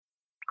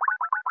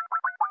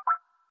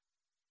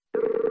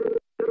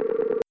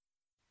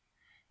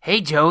Hey,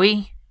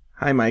 Joey.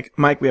 Hi, Mike.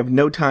 Mike, we have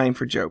no time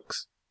for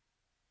jokes.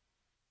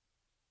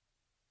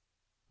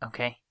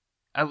 Okay.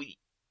 Oh,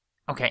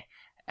 okay.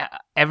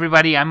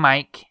 Everybody, I'm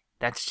Mike.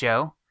 That's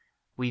Joe.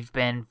 We've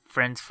been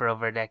friends for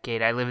over a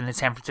decade. I live in the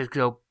San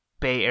Francisco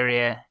Bay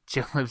Area.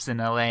 Joe lives in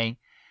LA.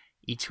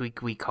 Each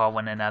week we call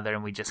one another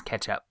and we just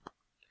catch up.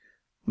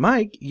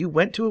 Mike, you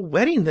went to a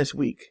wedding this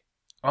week.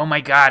 Oh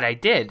my God, I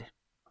did.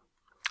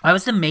 I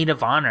was the maid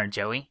of honor,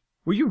 Joey.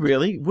 Were you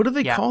really? What do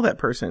they call that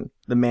person?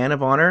 The man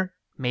of honor?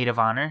 Maid of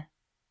honor?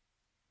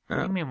 Oh.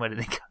 What do you mean, what do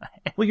they call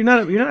it? Well, you're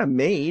not a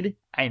maid.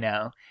 I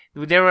know.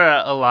 There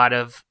were a lot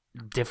of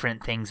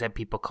different things that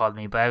people called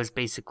me, but I was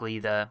basically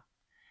the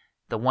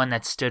one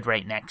that stood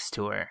right next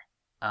to her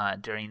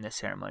during the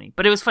ceremony.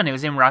 But it was fun. It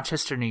was in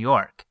Rochester, New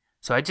York.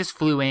 So I just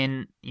flew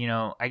in,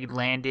 I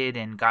landed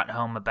and got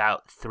home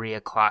about 3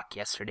 o'clock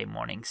yesterday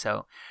morning.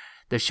 So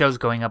the show's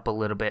going up a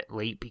little bit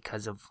late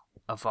because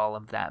of all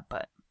of that.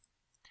 But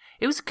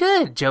it was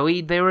good, Joey.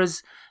 There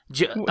was...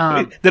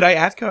 Wait, did I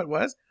ask how it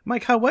was?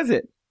 Mike, how was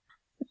it?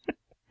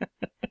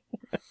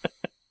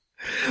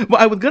 Well,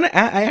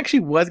 I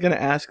actually was gonna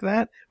ask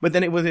that, but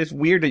then it's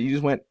weird that you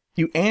just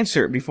you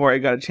answer before I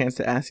got a chance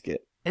to ask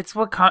it. It's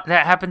what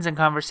that happens in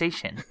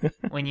conversation.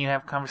 When you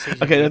have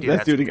conversation. Okay,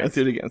 let's do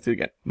it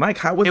again. Mike,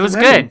 how was it? It was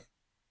good.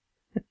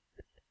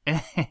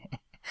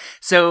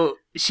 So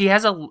she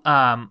has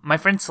my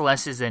friend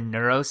Celeste is a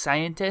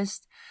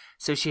neuroscientist.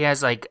 So she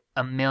has like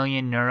a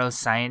million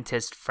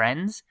neuroscientist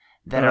friends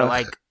that are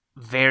like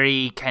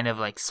very kind of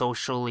like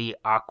socially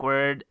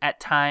awkward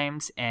at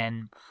times.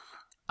 And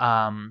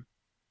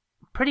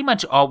pretty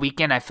much all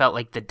weekend I felt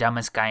like the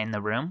dumbest guy in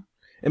the room.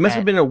 It must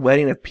have been a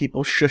wedding of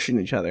people shushing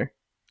each other.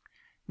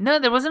 No,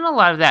 there wasn't a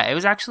lot of that. It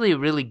was actually a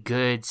really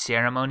good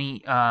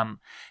ceremony.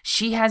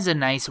 She has a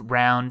nice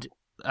round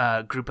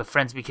group of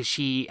friends because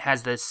she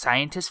has the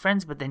scientist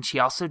friends, but then she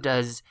also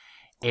does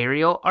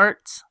aerial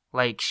arts.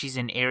 Like she's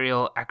an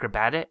aerial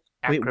acrobat.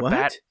 Wait,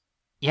 what?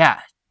 Yeah.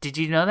 Did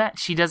you know that?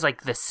 She does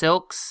like the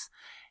silks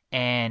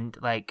and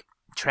like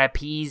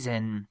trapeze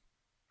and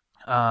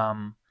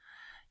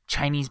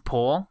Chinese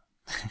pole.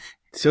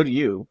 So do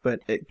you, but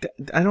I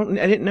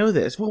didn't know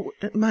this. Well,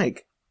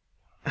 Mike,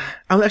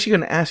 I was actually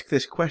going to ask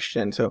this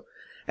question. So,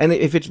 and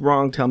if it's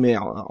wrong, tell me.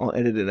 I'll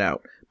edit it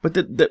out. But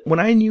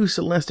when I knew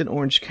Celeste in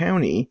Orange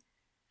County,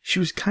 she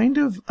was kind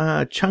of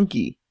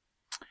chunky.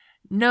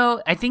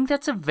 No, I think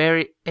that's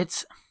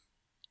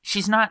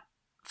she's not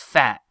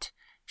fat.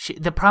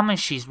 The problem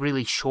is she's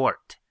really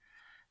short.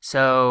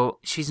 So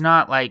she's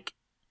not like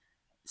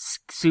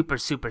super,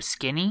 super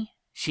skinny.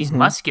 She's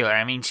muscular.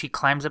 I mean, she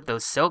climbs up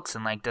those silks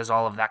and like does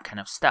all of that kind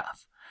of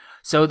stuff.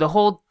 So the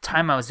whole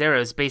time I was there, it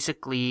was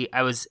basically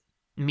I was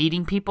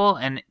meeting people,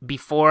 and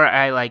before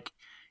I like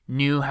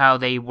knew how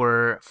they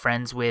were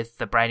friends with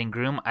the bride and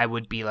groom, I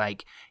would be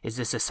like, is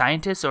this a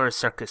scientist or a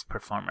circus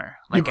performer?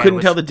 Like, you couldn't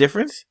tell the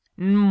difference?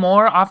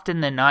 More often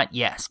than not,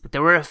 yes. But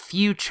there were a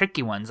few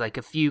tricky ones, like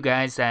a few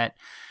guys that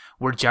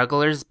were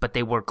jugglers, but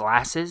they wore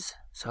glasses.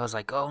 So I was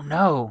like, oh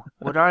no,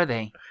 what are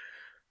they?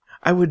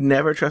 I would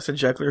never trust a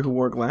juggler who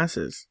wore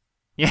glasses.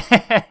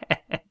 Yeah.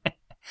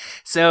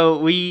 So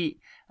we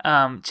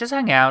just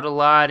hung out a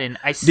lot, and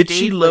I stayed. Did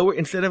she lower,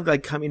 instead of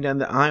like coming down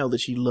the aisle,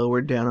 did she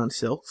lower down on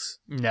silks?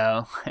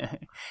 No.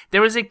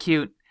 There was a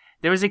cute,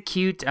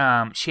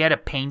 she had a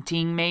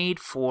painting made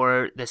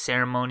for the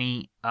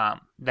ceremony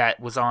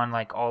that was on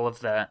like all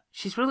of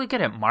she's really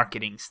good at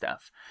marketing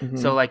stuff. Mm-hmm.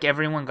 So like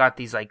everyone got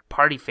these like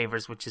party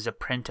favors, which is a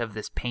print of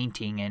this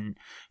painting, and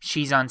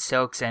she's on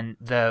silks, and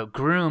the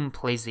groom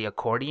plays the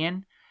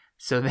accordion.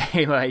 So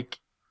they like,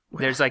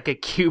 there's like a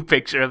cute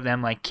picture of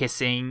them like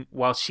kissing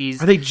while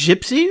she's... Are they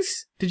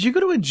gypsies? Did you go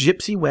to a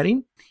gypsy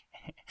wedding?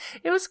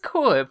 It was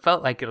cool. It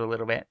felt like it a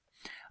little bit.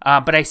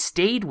 But I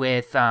stayed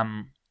with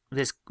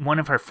this one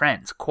of her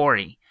friends,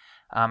 Corey.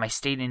 I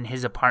stayed in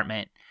his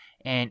apartment,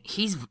 and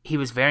he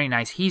was very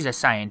nice. He's a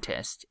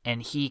scientist,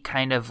 and he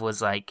kind of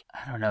was like,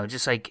 I don't know,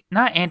 just like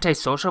not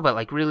antisocial, but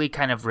like really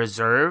kind of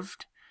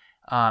reserved.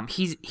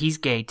 He's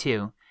gay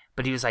too,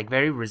 but he was like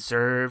very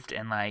reserved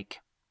and like,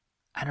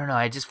 I don't know.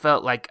 I just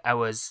felt like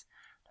I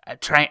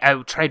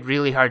tried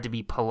really hard to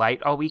be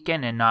polite all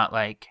weekend and not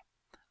like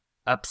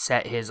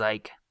upset his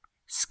like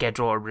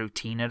schedule or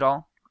routine at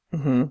all.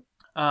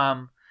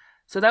 Mm-hmm.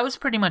 So that was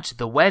pretty much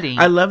the wedding.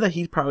 I love that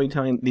he's probably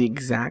telling the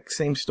exact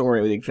same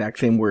story with the exact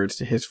same words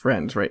to his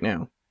friends right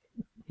now.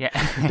 Yeah.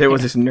 There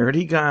was this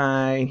nerdy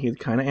guy. He was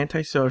kind of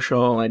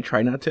antisocial. I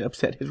tried not to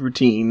upset his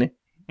routine.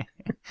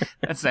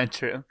 That's not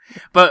true.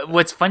 But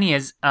what's funny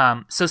is,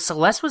 so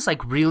Celeste was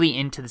like really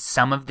into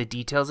some of the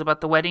details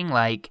about the wedding.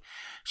 Like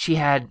she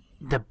had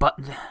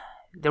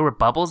there were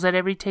bubbles at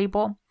every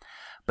table,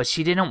 but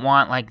she didn't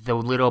want like the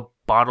little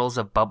bottles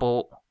of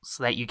bubbles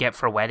that you get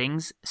for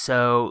weddings.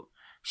 So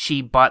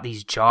she bought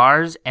these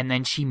jars, and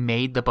then she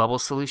made the bubble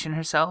solution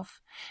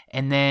herself.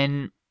 And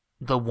then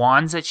the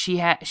wands that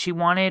she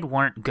wanted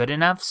weren't good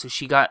enough, so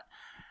she got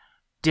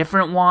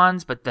different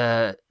wands, but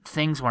the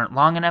things weren't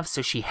long enough,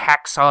 so she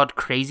hacksawed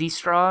crazy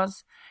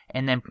straws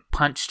and then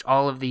punched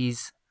all of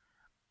these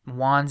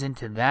wands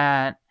into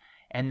that.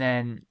 And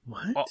then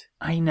What?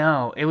 I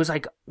know, it was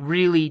like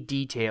really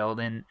detailed,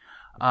 and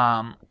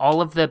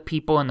all of the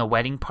people in the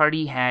wedding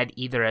party had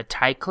either a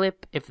tie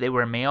clip if they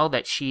were male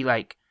that she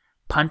like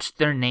punched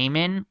their name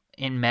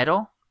in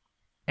metal,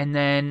 and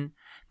then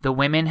the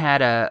women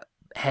had a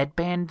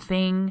headband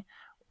thing,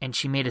 and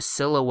she made a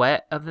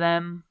silhouette of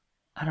them.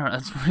 I don't know.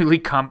 It's really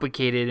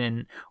complicated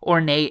and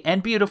ornate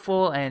and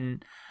beautiful,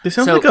 and This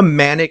sounds like a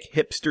manic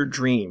hipster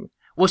dream.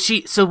 well,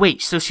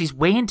 so she's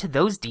way into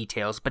those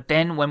details, but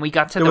then when we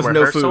got to There the was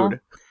rehearsal, no food.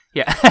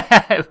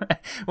 yeah,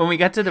 when we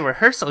got to the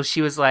rehearsal,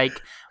 she was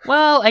like,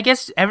 "Well, I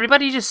guess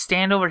everybody just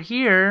stand over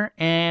here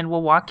and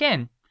we'll walk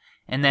in."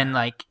 And then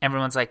like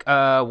everyone's like,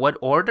 what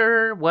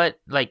order? What,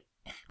 like,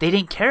 they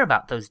didn't care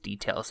about those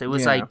details. It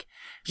was like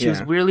she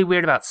was really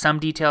weird about some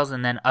details,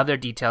 and then other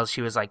details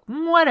she was like,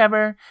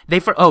 whatever. They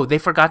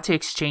forgot to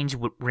exchange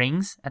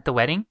rings at the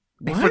wedding.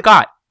 They What?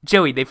 forgot.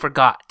 Joey, they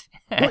forgot.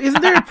 Well,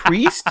 isn't there a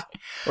priest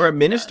or a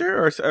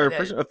minister or a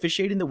person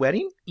officiating the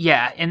wedding?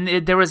 Yeah,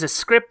 and there was a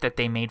script that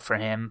they made for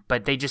him,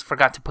 but they just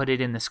forgot to put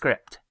it in the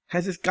script.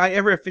 Has this guy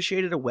ever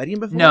officiated a wedding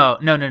before? No.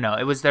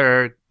 It was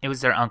their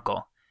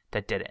uncle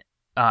that did it.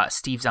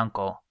 Steve's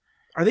uncle.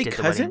 Are they did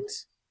the wedding.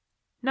 cousins?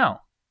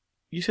 No.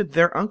 You said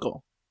their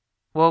uncle.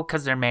 Well,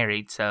 because they're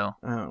married, so.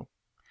 Oh.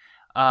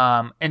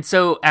 And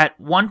so at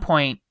one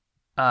point,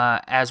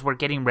 as we're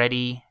getting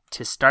ready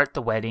to start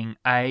the wedding,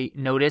 I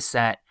noticed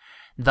that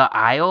the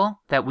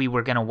aisle that we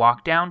were going to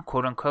walk down,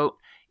 quote unquote,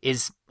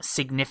 is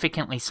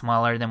significantly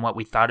smaller than what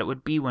we thought it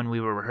would be when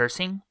we were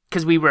rehearsing.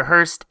 Because we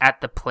rehearsed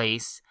at the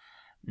place.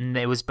 And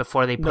it was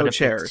before they put up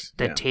chairs.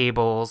 the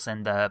tables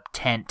and the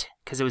tent,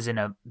 because it was in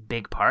a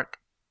big park.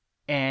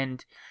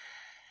 And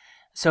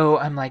so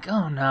I'm like,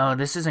 oh no,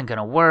 this isn't going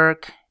to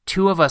work.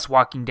 2 of us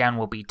walking down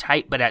will be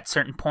tight, but at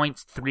certain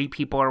points, 3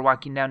 people are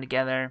walking down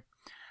together.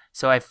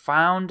 So I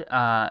found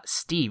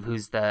Steve,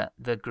 who's the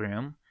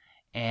groom,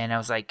 and I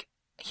was like,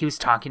 he was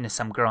talking to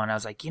some girl, and I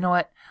was like, you know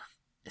what,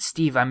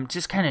 Steve, I'm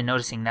just kind of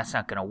noticing that's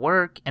not going to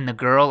work. And the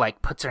girl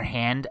like puts her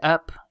hand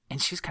up,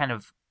 and she's kind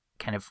of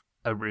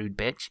a rude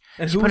bitch.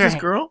 And She who put was her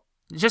this girl?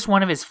 Just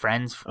one of his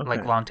friends, like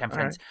Okay. longtime All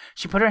friends. right.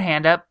 She put her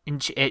hand up,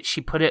 and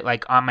she put it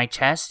like on my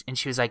chest, and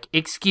she was like,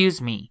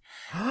 excuse me,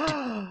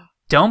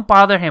 don't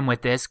bother him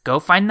with this.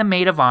 Go find the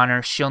maid of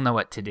honor. She'll know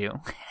what to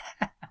do.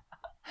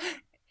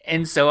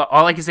 And so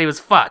all I could say was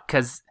fuck,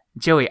 because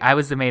Joey, I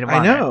was the maid of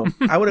honor. I know.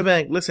 I would have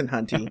been like, listen,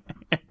 Hunty,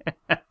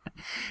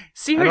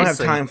 Seriously. I don't have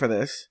time for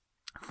this.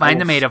 Find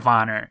the maid of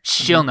honor.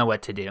 She'll know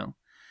what to do.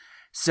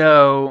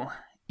 So,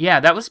 yeah,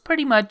 that was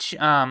pretty much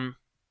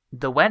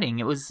the wedding.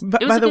 It was,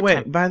 But it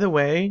was by the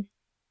way,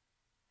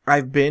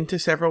 I've been to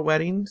several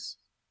weddings.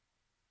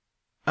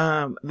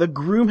 The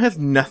groom has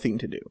nothing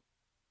to do.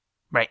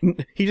 Right.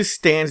 He just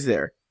stands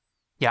there.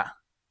 Yeah.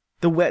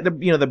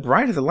 The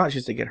bride has a lot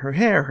just to get her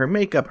hair, her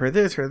makeup, her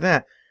this, her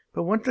that.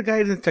 But once the guy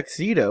is in a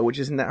tuxedo, which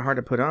isn't that hard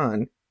to put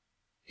on,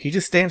 he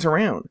just stands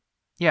around.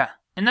 Yeah.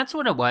 And that's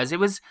what it was. It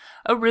was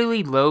a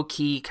really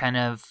low-key kind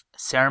of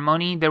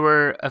ceremony. There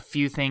were a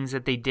few things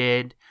that they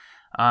did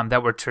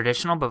that were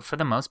traditional, but for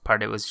the most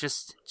part, it was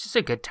just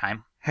a good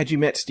time. Had you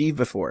met Steve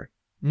before?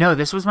 No,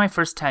 this was my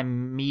first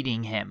time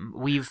meeting him.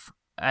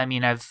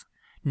 I've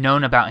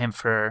known about him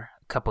for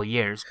a couple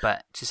years,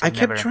 but just I had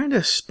kept never... trying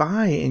to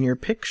spy in your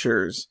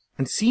pictures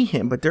and see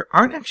him, but there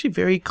aren't actually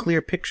very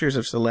clear pictures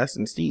of Celeste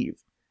and Steve.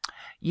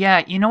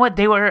 Yeah, you know what?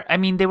 They were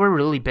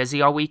really busy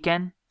all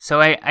weekend. So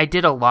I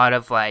did a lot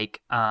of I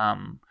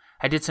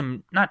did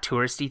some, not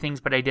touristy things,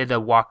 but I did a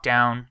walk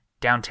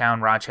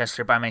downtown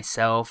Rochester by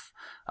myself.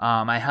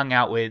 I hung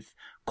out with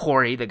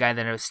Corey, the guy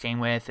that I was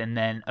staying with, and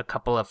then a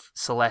couple of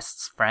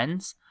Celeste's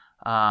friends.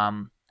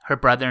 Her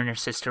brother and her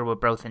sister were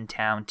both in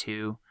town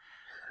too.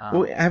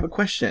 Well, I have a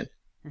question.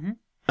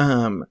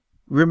 Mhm.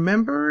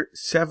 Remember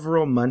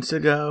several months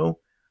ago,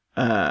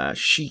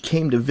 she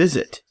came to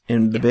visit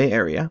in the Bay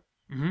Area,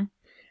 Mm-hmm.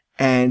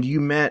 and you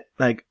met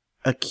like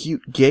a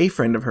cute gay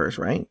friend of hers,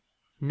 right?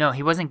 No,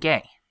 he wasn't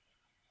gay.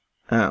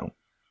 Oh,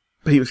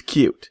 but he was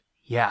cute.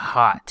 Yeah,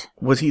 hot.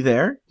 Was he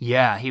there?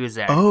 Yeah, he was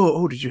there.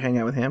 Oh, did you hang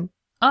out with him?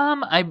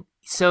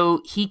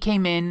 So he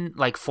came in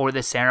like for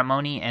the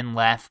ceremony and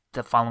left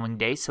the following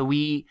day. So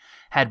we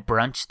had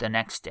brunch the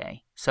next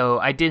day. So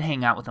I did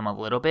hang out with him a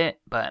little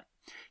bit, but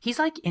he's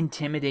like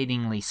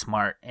intimidatingly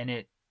smart, and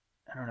I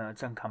don't know,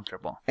 it's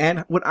uncomfortable. And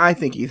what I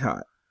think he's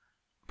hot.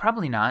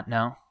 Probably not.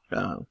 No,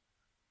 Oh,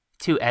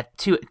 too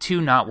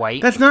not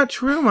white. that's not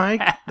true,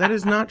 Mike. That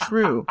is not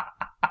true.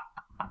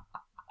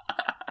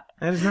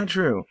 That is not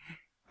true.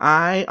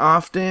 I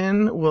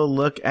often will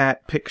look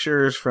at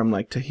pictures from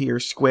like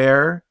Tahrir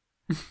Square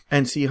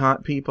and see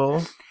hot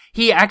people.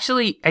 He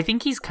actually, I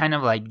think he's kind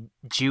of like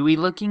Jewy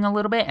looking a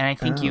little bit, and I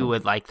think you Oh.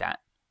 would like that.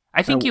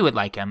 I think you would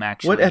like him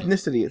actually. What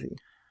ethnicity is he?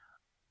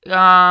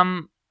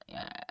 I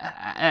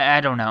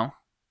don't know.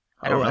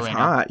 I don't that's really know.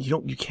 hot.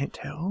 You can't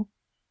tell?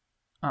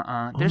 There's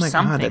oh my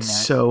something god, that's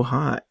there. so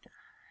hot.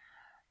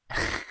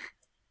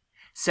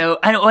 So,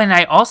 and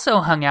I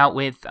also hung out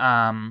with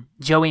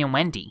Joey and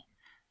Wendy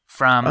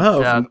from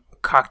the from-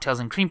 Cocktails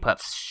and Cream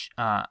Puffs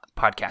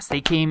podcast.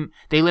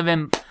 They live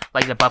in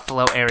like the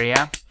Buffalo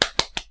area.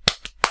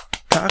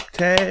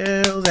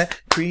 Cocktails and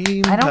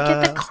cream puffs. I don't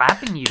get the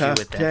clapping you do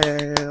with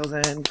it. Cocktails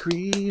and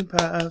cream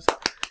puffs.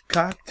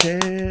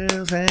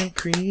 Cocktails and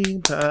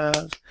cream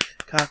puffs.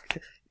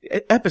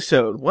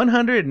 Episode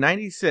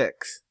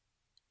 196.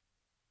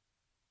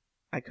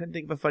 I couldn't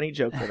think of a funny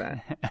joke for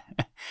that.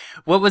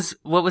 What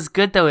was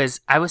good though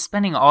is I was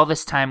spending all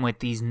this time with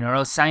these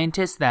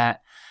neuroscientists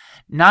that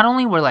not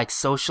only were like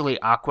socially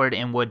awkward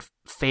and would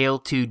fail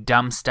to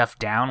dumb stuff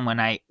down when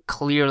I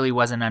clearly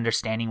wasn't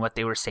understanding what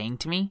they were saying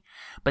to me,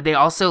 but they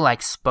also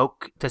like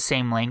spoke the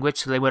same language,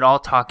 so they would all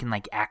talk in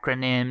like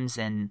acronyms,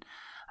 and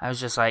I was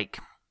just like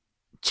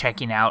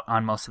checking out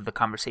on most of the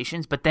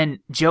conversations. But then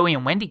Joey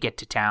and Wendy get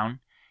to town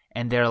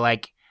and they're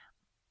like,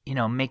 you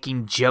know,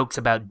 making jokes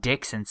about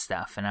dicks and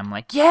stuff, and I'm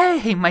like,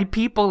 yay, my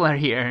people are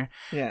here.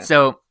 Yeah.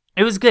 So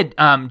it was good.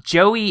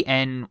 Joey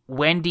and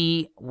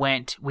Wendy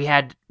went,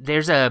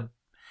 there's a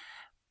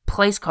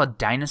place called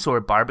Dinosaur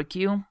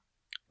Barbecue,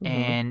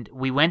 and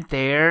we went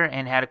there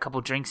and had a couple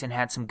drinks and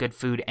had some good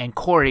food, and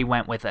Corey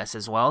went with us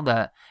as well,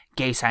 the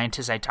gay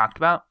scientist I talked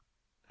about.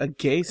 A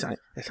gay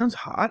scientist? That sounds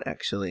hot,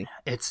 actually.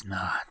 It's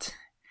not.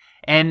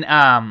 And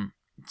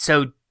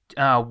so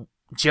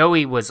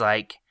Joey was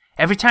like,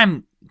 every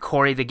time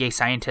Corey, the gay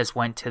scientist,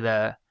 went to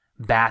the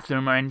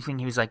bathroom or anything,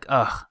 he was like,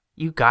 ugh,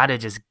 you gotta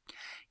just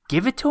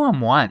give it to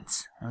him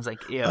once. I was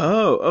like, ew.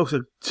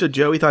 So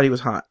Joey thought he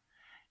was hot.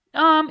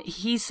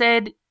 He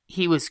said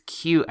he was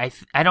cute.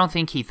 I don't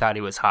think he thought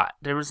he was hot.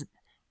 There's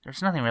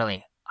nothing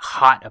really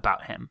hot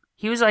about him.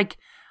 He was like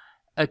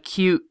a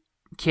cute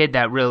kid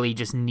that really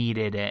just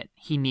needed it.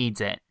 He needs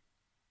it,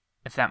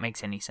 if that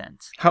makes any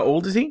sense. How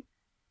old is he?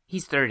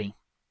 He's 30.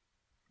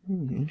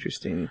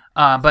 Interesting.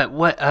 But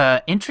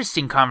what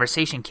interesting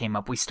conversation came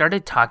up. We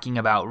started talking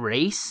about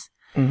race,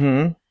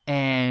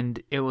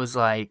 and it was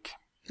like...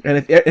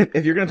 And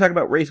if you're going to talk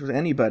about race with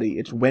anybody,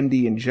 it's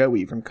Wendy and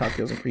Joey from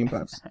Cocktails and Cream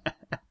Puffs.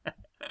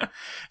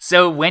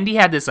 So Wendy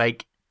had this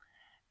like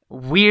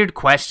weird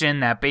question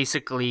that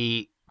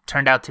basically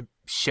turned out to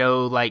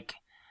show like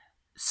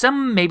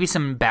some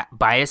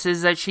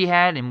biases that she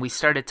had, and we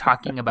started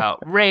talking about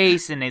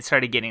race, and it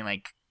started getting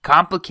like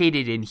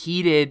complicated and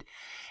heated.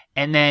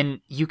 And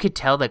then you could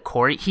tell that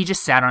Corey, he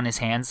just sat on his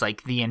hands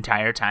like the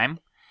entire time,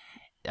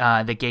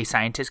 the gay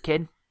scientist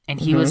kid, and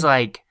he was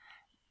like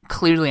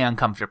clearly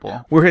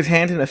uncomfortable. Were his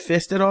hands in a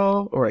fist at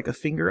all, or like a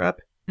finger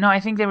up? No, I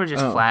think they were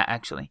just flat,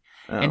 actually.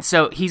 Oh. And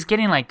so he's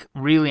getting like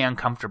really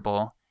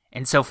uncomfortable.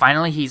 And so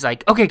finally he's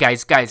like, okay,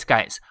 guys,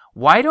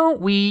 why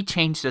don't we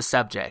change the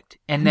subject?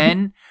 And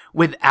then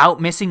without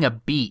missing a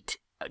beat,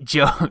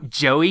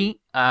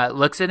 Joey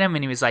looks at him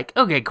and he was like,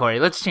 okay, Corey,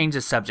 let's change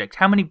the subject.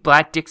 How many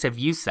black dicks have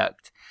you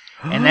sucked?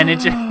 And then it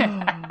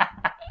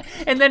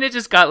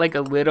just got like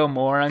a little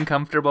more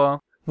uncomfortable.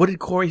 What did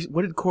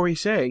Corey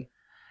say?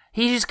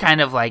 He just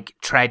kind of like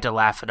tried to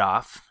laugh it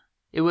off.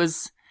 It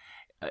was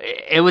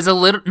a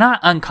little not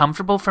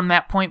uncomfortable from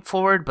that point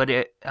forward, but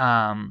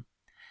I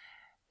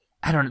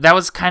don't know. That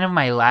was kind of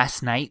my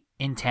last night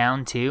in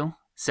town too.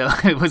 So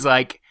it was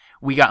like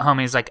we got home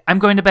and he's like, I'm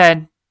going to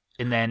bed.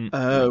 And then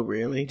oh,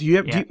 really?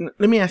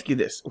 Let me ask you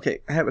this. Okay,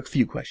 I have a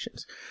few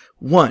questions.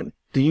 One,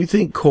 do you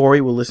think Corey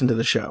will listen to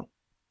the show?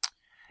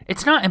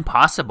 It's not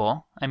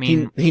impossible. I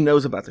mean, he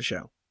knows about the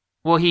show.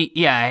 Well,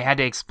 I had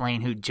to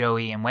explain who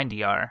Joey and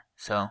Wendy are.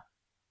 So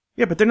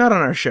yeah, but they're not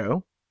on our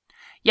show.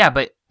 Yeah,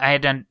 but I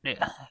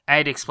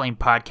had explained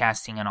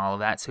podcasting and all of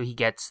that, so he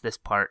gets this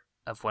part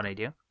of what I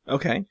do.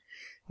 Okay.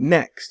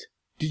 Next,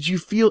 did you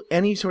feel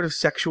any sort of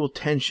sexual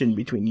tension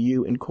between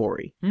you and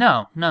Corey?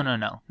 No, not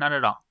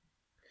at all.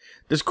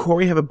 Does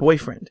Corey have a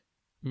boyfriend?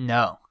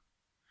 No.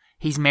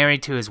 He's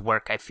married to his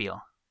work, I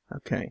feel.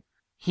 Okay.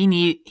 He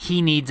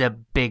needs a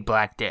big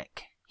black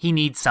dick. He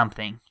needs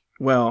something.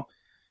 Well,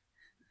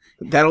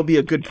 that'll be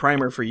a good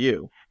primer for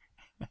you.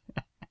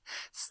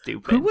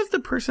 Stupid. Who was the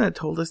person that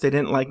told us they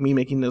didn't like me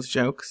making those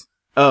jokes?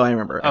 Oh, I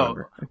remember.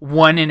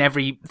 One in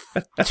every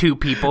two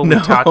people we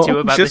talked to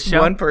about the show? Just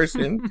one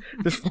person.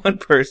 Just one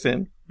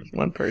person.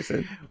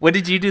 What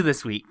did you do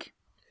this week?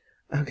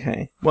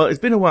 Okay. Well, it's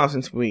been a while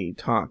since we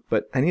talked,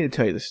 but I need to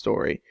tell you the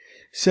story.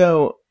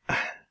 So, I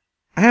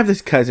have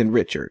this cousin,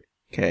 Richard,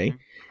 okay? Mm-hmm.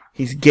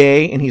 He's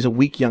gay, and he's a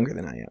week younger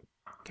than I am,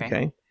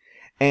 okay?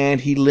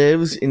 And he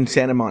lives in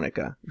Santa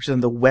Monica, which is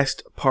in the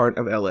west part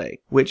of L.A.,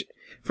 which,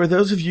 for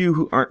those of you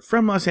who aren't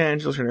from Los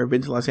Angeles or never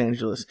been to Los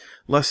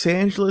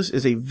Angeles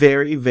is a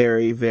very,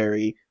 very,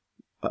 very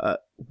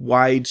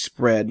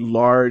widespread,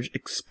 large,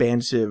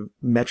 expansive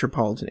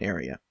metropolitan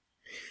area.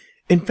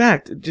 In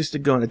fact, just to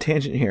go on a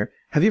tangent here,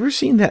 have you ever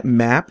seen that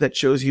map that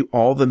shows you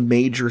all the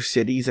major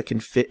cities that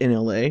can fit in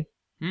LA?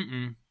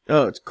 Mm-mm.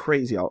 Oh, it's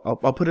crazy.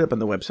 I'll put it up on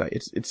the website.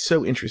 It's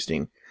so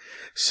interesting.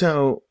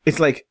 So it's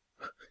like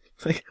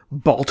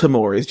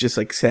Baltimore is just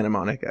like Santa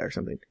Monica or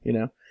something, you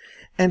know?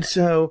 And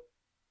so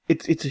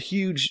it's a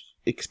huge,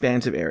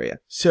 expansive area.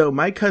 So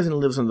my cousin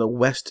lives on the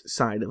west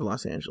side of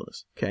Los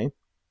Angeles, okay?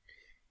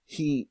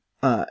 He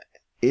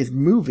is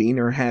moving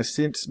or has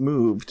since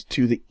moved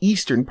to the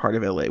eastern part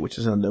of LA, which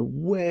is on the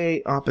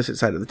way opposite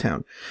side of the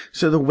town.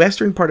 So the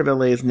western part of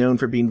LA is known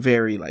for being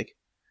very like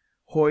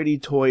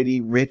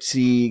hoity-toity,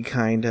 ritzy,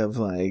 kind of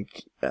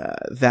like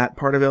that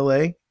part of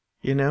LA,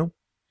 you know?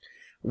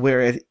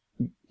 Whereas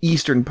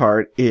eastern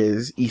part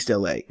is East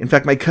LA. In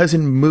fact, my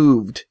cousin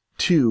moved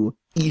to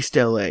East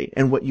LA,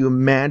 and what you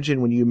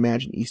imagine when you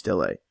imagine East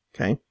LA,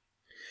 okay?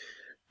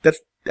 That's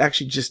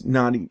actually just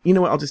not... You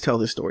know what? I'll just tell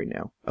this story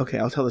now. Okay,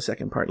 I'll tell the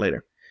second part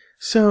later.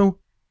 So,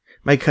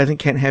 my cousin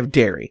can't have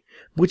dairy,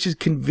 which is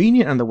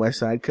convenient on the west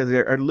side because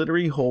there are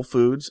literally Whole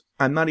Foods,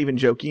 I'm not even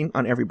joking,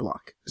 on every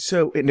block.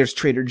 So, and there's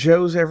Trader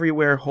Joe's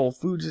everywhere, Whole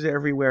Foods is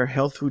everywhere,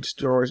 health food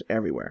stores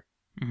everywhere.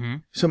 Mm-hmm.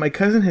 So my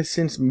cousin has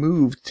since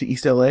moved to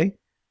East LA.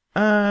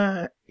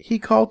 He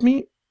called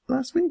me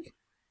last week,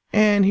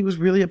 and he was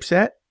really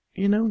upset.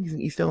 You know, he's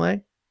in East LA.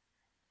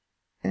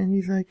 And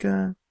he's like,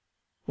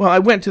 well, I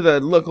went to the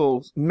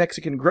local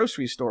Mexican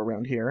grocery store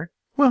around here.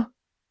 Well,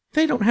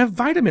 they don't have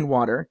vitamin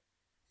water,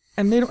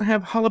 and they don't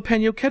have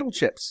jalapeno kettle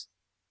chips.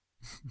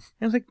 And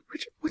I was like,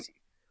 Richard,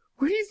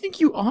 where do you think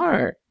you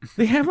are?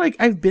 They have like,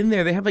 I've been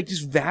there, they have like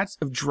just vats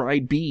of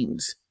dried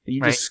beans that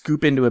you just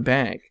scoop into a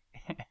bag.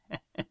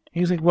 He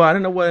was like, well, I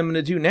don't know what I'm going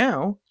to do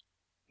now.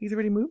 He's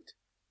already moved.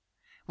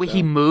 Wait, so.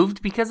 He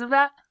moved because of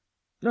that?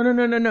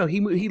 No.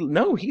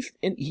 He's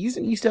in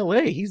East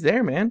LA. He's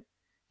there, man.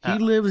 He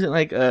lives in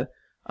like a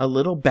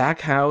little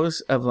back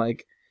house of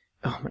like,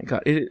 oh my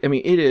God. He's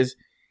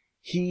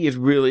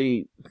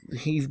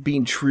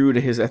being true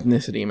to his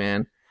ethnicity,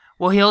 man.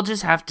 Well, he'll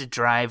just have to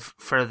drive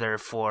further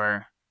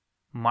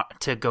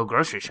to go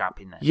grocery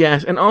shopping then.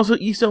 Yes, and also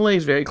East LA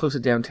is very close to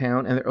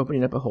downtown, and they're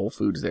opening up a Whole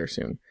Foods there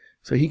soon.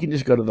 So he can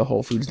just go to the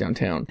Whole Foods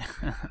downtown.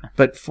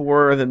 But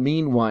for the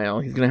meanwhile,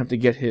 he's going to have to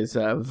get his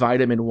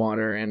vitamin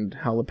water and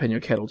jalapeno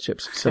kettle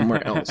chips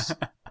somewhere else.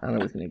 I don't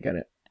know if he's going to get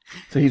it.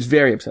 So he's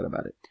very upset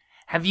about it.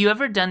 Have you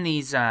ever done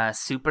these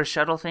super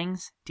shuttle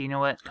things? Do you know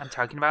what I'm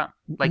talking about?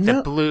 Like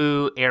the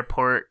blue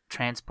airport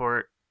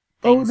transport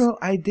things? Oh, no.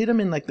 I did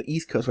them in like the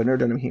East Coast, but I've never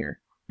done them here.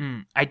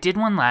 I did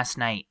one last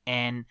night,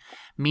 and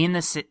me and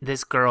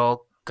this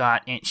girl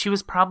got in. She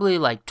was probably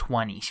like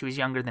 20. She was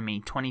younger than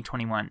me, 20,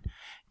 21.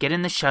 Get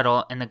in the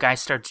shuttle, and the guy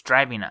starts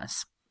driving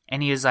us.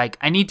 And he was like,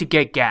 I need to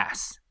get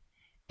gas.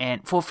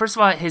 And, well, first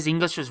of all, his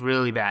English was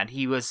really bad.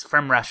 He was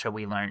from Russia,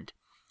 we learned.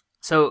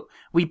 So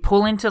we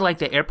pull into, like,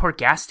 the airport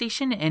gas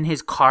station, and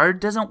his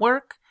card doesn't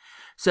work.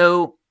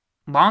 So,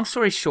 long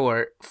story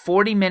short,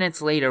 40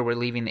 minutes later, we're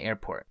leaving the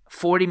airport.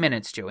 40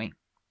 minutes, Joey.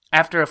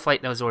 After a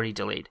flight that was already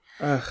delayed.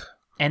 Ugh.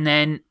 And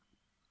then,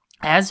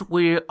 as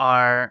we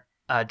are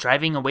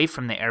driving away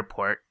from the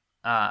airport,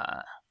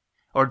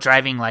 or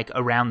driving like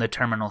around the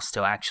terminal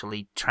still,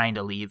 actually trying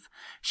to leave,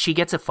 she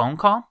gets a phone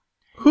call.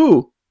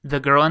 Who?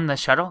 The girl in the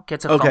shuttle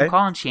gets a phone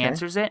call, and she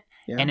answers it.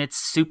 Yeah. And it's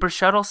Super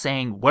Shuttle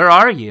saying, where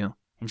are you?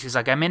 And she's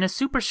like, I'm in a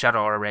Super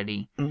Shuttle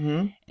already.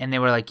 Mm-hmm. And they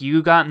were like,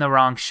 you got in the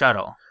wrong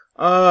shuttle.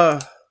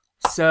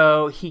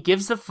 So he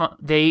gives the phone.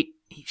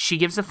 She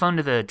gives the phone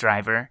to the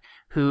driver,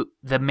 who,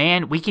 the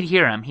man, we could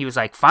hear him. He was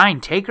like, fine,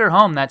 take her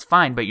home. That's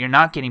fine, but you're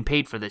not getting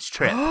paid for this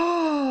trip.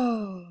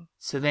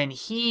 So then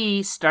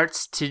he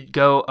starts to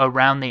go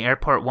around the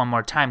airport one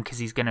more time because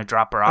he's going to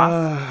drop her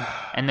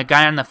off. And the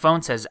guy on the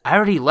phone says, I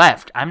already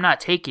left. I'm not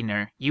taking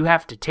her. You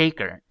have to take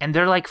her. And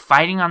they're like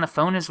fighting on the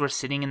phone as we're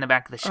sitting in the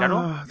back of the shuttle.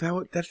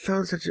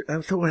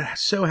 That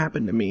so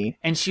happened to me.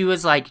 And she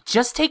was like,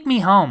 just take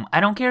me home.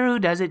 I don't care who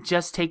does it.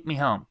 Just take me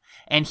home.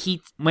 And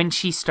when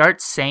she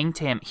starts saying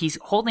to him, he's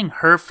holding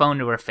her phone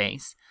to her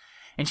face.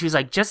 And she was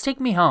like, just take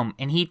me home.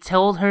 And he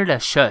told her to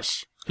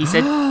shush. He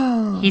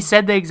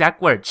said the exact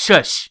word,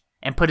 shush.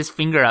 And put his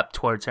finger up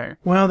towards her.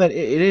 Well, it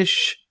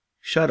is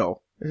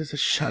shuttle. It is a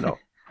shuttle.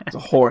 It's a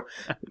whore.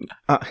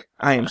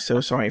 I am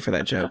so sorry for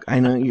that joke. I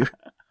know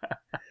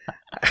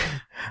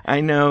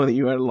that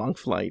you had a long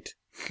flight.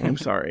 I'm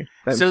sorry.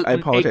 I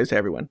apologize to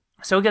everyone.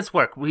 So it gets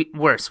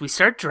worse. We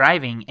start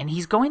driving, and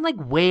he's going like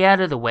way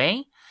out of the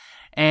way.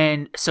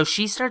 And so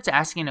she starts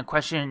asking a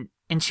question,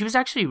 and she was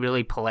actually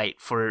really polite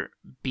for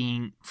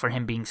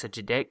him being such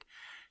a dick.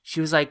 She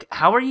was like,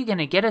 how are you going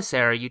to get us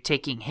there? Are you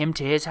taking him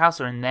to his house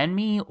and then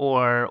me,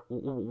 or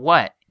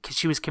what? Because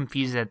she was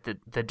confused at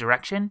the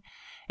direction.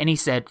 And he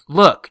said,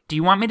 look, do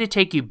you want me to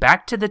take you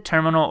back to the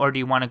terminal, or do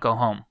you want to go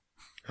home?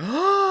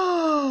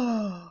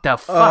 The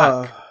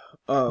fuck?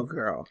 Oh,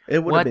 girl.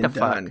 It would have been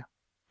done. Fuck?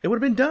 It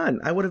would have been done.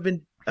 I would have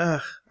been...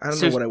 I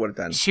don't know what I would have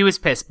done. She was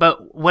pissed.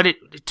 But what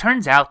it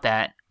turns out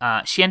that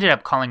she ended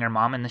up calling her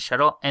mom in the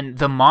shuttle, and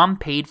the mom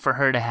paid for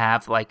her to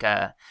have like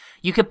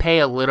you could pay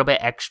a little bit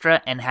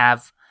extra and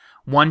have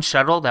one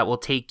shuttle that will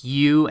take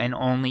you and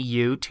only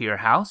you to your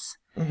house.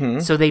 Mm-hmm.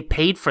 So they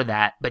paid for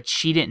that, but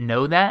she didn't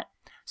know that.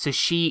 So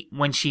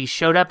when she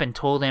showed up and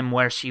told him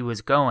where she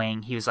was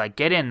going, he was like,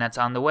 get in, that's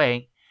on the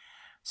way.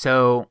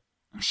 So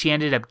she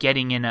ended up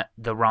getting in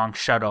the wrong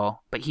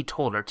shuttle, but he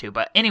told her to.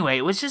 But anyway,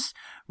 it was just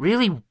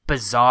really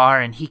bizarre,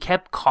 and he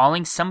kept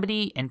calling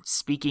somebody and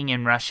speaking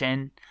in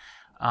Russian.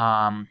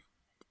 And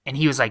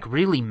he was like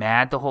really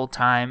mad the whole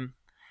time.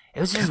 It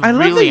was just I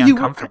love really that you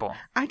uncomfortable.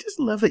 I just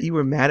love that you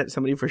were mad at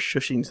somebody for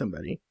shushing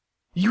somebody.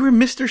 You were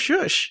Mr.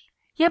 Shush.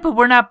 Yeah, but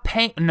we're not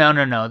paying.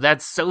 No.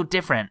 That's so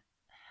different.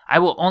 I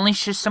will only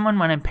shush someone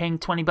when I'm paying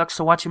 $20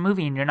 to watch a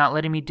movie, and you're not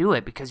letting me do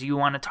it because you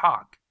want to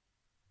talk.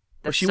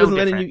 That's She so wasn't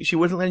different. letting you. She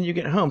wasn't letting you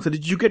get home. So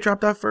did you get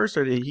dropped off first,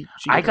 or did he?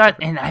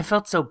 And I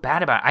felt so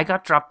bad about it. I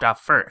got dropped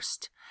off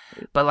first,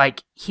 but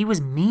like he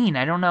was mean.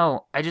 I don't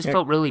know. I just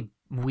felt really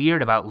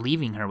weird about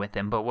leaving her with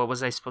him. But what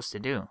was I supposed to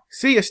do?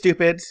 See ya,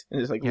 stupids,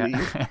 and just like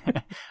leave.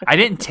 I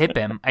didn't tip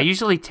him. I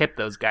usually tip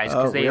those guys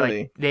because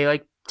really? they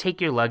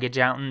take your luggage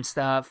out and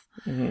stuff.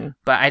 Mm-hmm.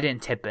 But I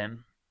didn't tip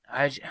him.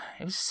 It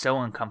was so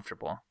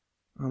uncomfortable.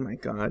 Oh my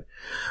god.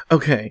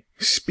 Okay,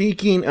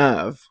 speaking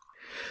of,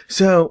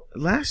 so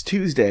last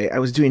Tuesday I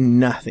was doing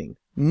nothing.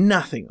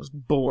 I was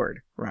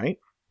bored, right?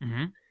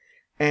 Mm-hmm.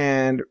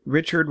 And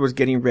Richard was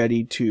getting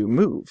ready to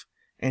move,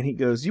 and he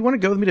goes, "Do you want to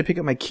go with me to pick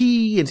up my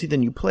key and see the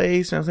new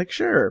place?" And I was like,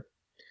 "Sure."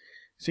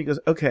 So he goes,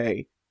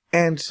 "Okay."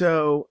 And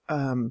so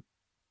I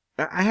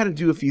had to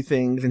do a few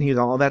things, and he was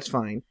all, "That's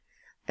fine."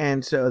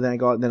 And so then I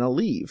go, "Then I'll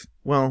leave."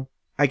 Well,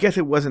 I guess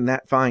it wasn't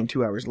that fine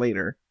 2 hours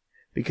later,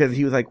 because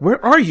he was like,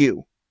 "Where are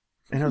you?"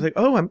 And I was like,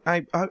 "Oh,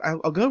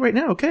 I'll go right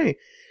now." Okay.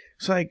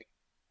 So I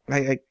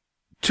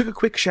took a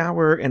quick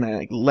shower and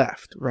I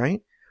left,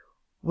 right?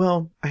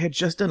 Well, I had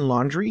just done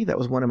laundry. That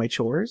was one of my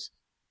chores.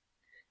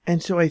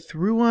 And so I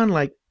threw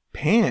on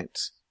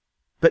pants,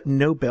 but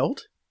no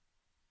belt,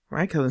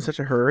 right? Because I'm in such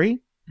a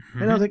hurry.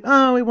 Mm-hmm. And I was like,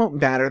 "Oh, it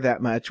won't matter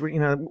that much.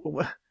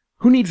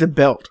 Who needs a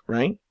belt,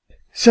 right?"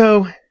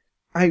 So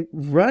I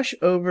rush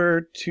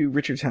over to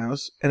Richard's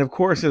house. And of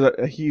course, there's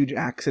a huge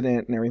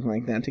accident and everything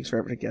like that. It takes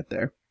forever to get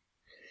there.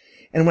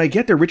 And when I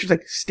get there,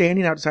 Richard's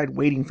standing outside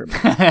waiting for me.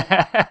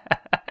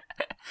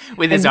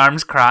 With his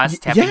arms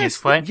crossed, tapping his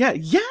foot? Yeah,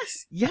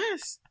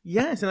 yes.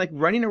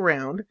 And running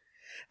around.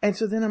 And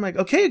so then I'm like,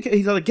 okay.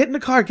 He's like, get in the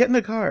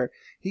car.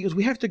 He goes,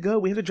 we have to go.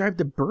 We have to drive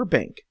to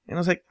Burbank. And I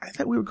was like, I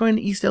thought we were going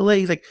to East LA.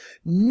 He's like,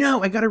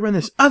 no, I got to run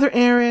this other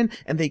errand.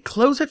 And they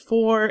close at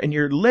 4 and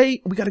you're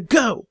late. We got to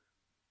go.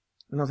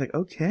 And I was like,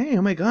 okay,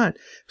 oh my God.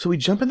 So we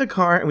jump in the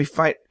car and we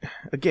fight,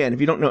 again,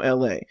 if you don't know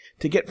LA,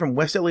 to get from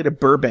West LA to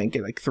Burbank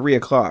at 3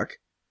 o'clock.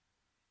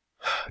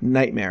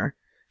 Nightmare.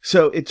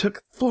 So it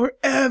took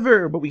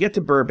forever, but we get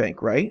to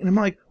Burbank, right? And I'm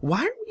like,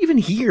 why are we even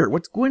here?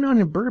 What's going on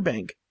in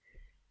Burbank?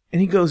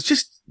 And he goes,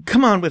 just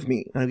come on with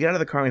me. And I get out of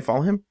the car and I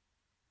follow him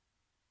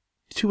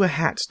to a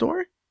hat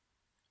store.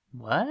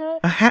 What?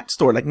 A hat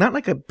store, not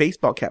like a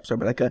baseball cap store,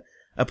 but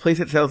a place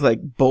that sells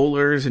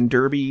bowlers and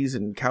derbies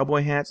and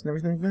cowboy hats and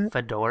everything like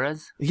that.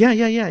 Fedoras? Yeah.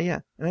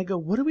 And I go,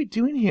 what are we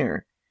doing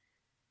here?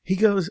 He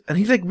goes, and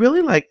he's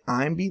really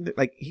I'm being,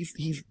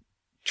 he's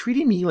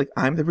treating me like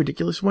I'm the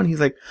ridiculous one. He's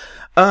like,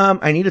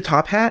 I need a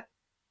top hat.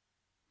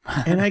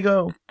 And I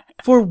go,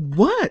 for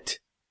what?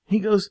 He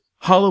goes,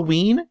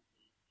 Halloween.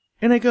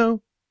 And I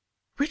go,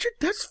 Richard,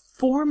 that's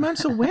 4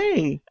 months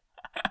away.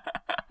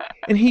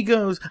 And he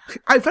goes,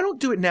 if I don't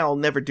do it now, I'll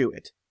never do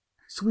it.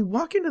 So we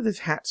walk into this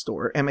hat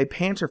store and my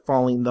pants are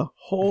falling the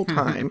whole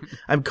time.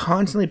 I'm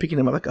constantly picking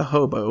them up like a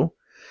hobo.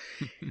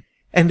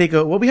 And they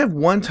go, well, we have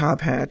one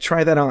top hat.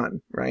 Try that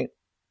on, right?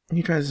 And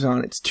he tries it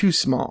on. It's too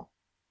small.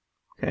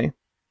 Okay.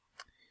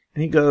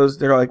 And he goes,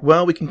 they're like,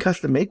 well, we can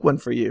custom make one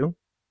for you.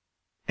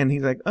 And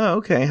he's like, oh,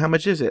 okay. How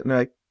much is it? And they're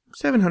like,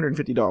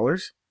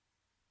 $750.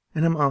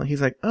 And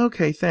he's like,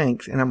 okay,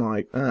 thanks. And I'm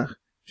like,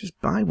 just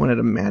buy one at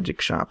a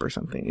magic shop or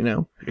something,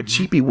 like a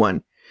cheapy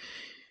one.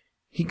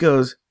 He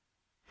goes,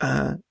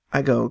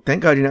 I go,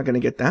 thank God you're not going to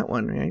get that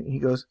one, right? He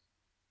goes,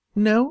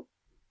 no,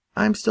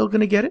 I'm still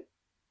going to get it.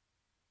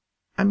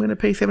 I'm going to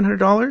pay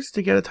 $700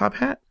 to get a top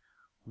hat.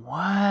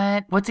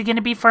 What? What's it going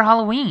to be for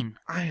Halloween?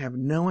 I have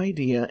no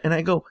idea. And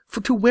I go,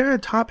 to wear a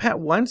top hat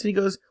once? And he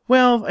goes,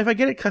 well, if I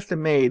get it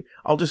custom made,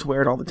 I'll just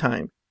wear it all the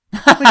time.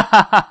 Like,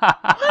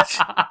 what?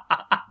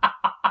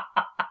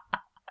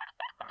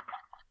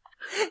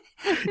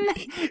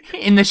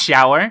 In the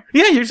shower?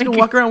 Yeah, you're just going to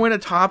walk around wearing a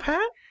top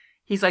hat?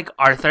 He's like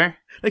Arthur.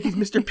 Like he's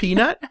Mr.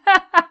 Peanut?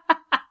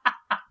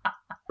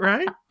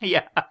 Right?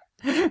 Yeah.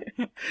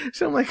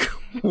 So I'm like,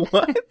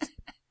 what?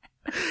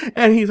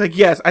 And he's like,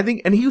 yes, I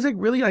think, and he was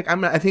really I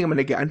think I'm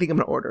going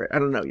to order it. I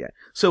don't know yet.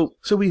 So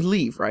we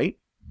leave, right?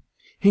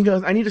 He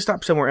goes, I need to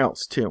stop somewhere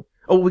else too.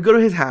 Oh, we go to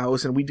his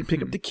house and we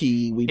pick up the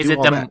key. Is it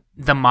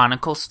the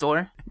monocle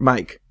store?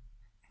 Mike,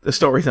 the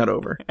story's not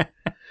over.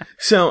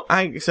 So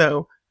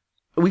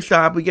we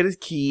stop, we get his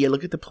key, I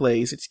look at the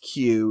place, it's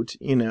cute,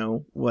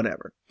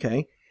 whatever,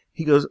 okay?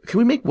 He goes, can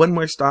we make one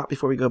more stop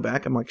before we go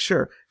back? I'm like,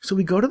 sure. So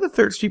we go to the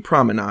 3rd Street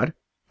Promenade,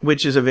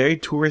 which is a very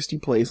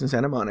touristy place in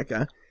Santa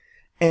Monica.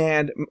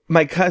 And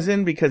my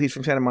cousin, because he's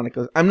from Santa Monica,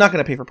 goes, I'm not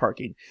going to pay for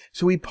parking.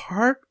 So we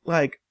park,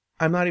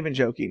 I'm not even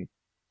joking,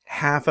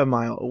 half a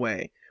mile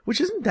away, which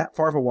isn't that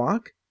far of a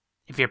walk.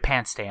 If your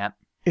pants stay up.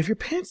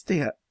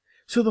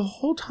 So the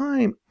whole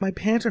time, my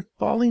pants are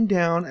falling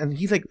down, and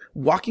he's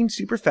walking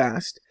super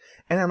fast.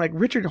 And I'm like,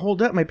 Richard,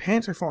 hold up, my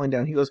pants are falling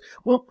down. He goes,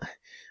 well,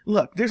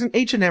 look, there's an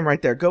H&M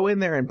right there. Go in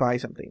there and buy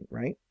something,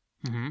 right?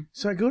 Mm-hmm.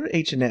 So I go to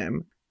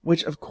H&M,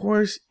 which of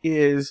course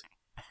is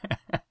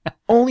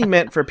only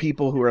meant for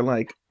people who are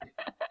like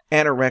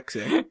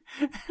anorexic.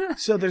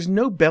 So there's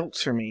no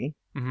belts for me.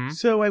 Mm-hmm.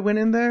 So I went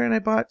in there and I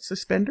bought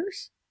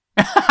suspenders.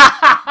 No,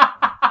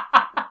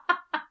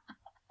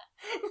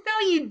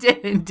 you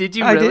didn't. Did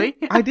you really?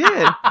 I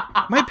did.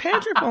 My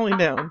pants are falling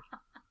down.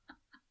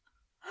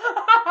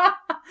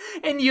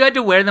 And you had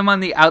to wear them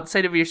on the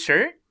outside of your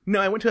shirt? No,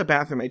 I went to a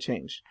bathroom. I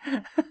changed.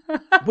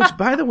 Which,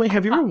 by the way,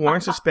 have you ever worn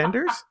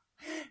suspenders?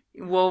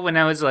 Well, when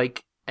I was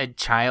like a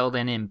child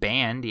and in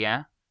band,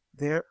 yeah.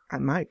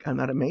 I'm Mike. I'm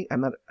not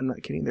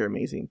kidding. They're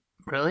amazing.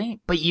 Really?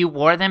 But you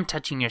wore them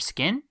touching your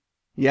skin?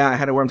 Yeah, I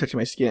had to wear them touching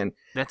my skin.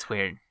 That's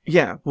weird.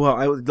 Yeah, well,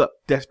 I was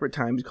desperate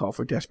times call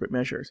for desperate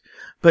measures,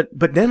 but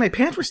then my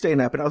pants were staying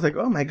up, and I was like,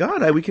 oh my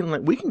god, we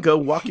can go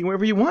walking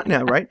wherever you want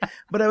now, right?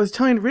 But I was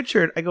telling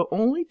Richard, I go,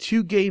 only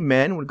 2 gay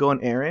men would go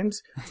on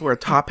errands for a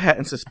top hat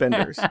and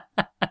suspenders.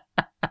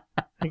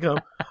 I go,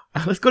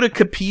 let's go to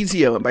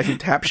Capezio and buy some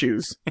tap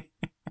shoes.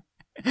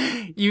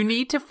 You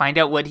need to find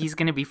out what he's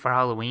going to be for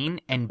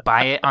Halloween and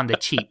buy it on the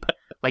cheap.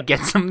 Like, get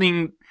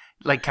something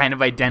like kind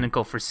of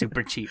identical for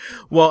super cheap.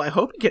 Well, I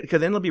hope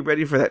because then he'll be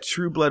ready for that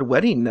True Blood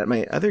wedding that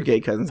my other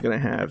gay cousin's going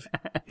to have.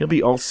 He'll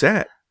be all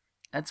set.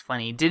 That's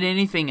funny. Did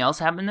anything else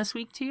happen this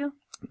week to you?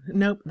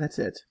 Nope, that's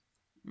it.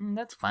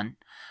 That's fun.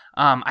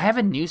 I have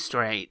a news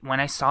story. When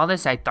I saw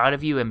this, I thought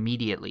of you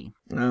immediately.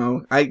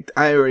 No, I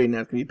already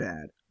know it's going to be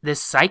bad.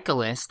 This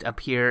cyclist up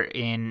here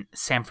in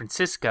San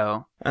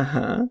Francisco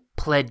Uh-huh.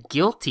 pled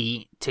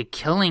guilty to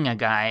killing a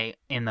guy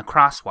in the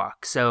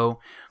crosswalk. So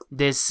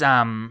this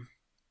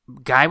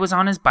guy was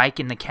on his bike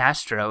in the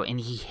Castro, and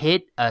he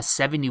hit a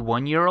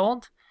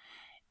 71-year-old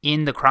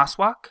in the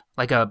crosswalk,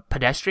 like a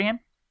pedestrian,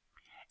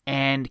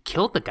 and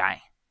killed the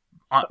guy.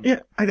 Yeah,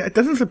 it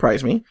doesn't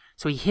surprise me.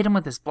 So he hit him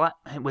with his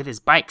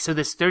bike. So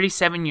this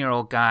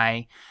 37-year-old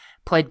guy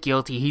pled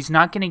guilty. He's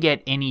not going to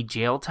get any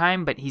jail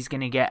time, but he's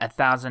going to get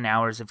 1,000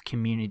 hours of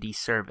community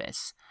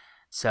service.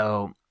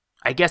 So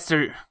I guess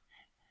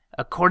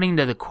according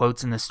to the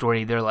quotes in the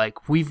story, they're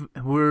like,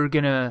 we're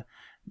going to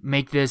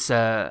make this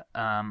we're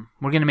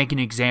going to make an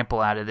example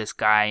out of this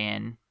guy,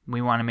 and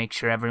we want to make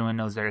sure everyone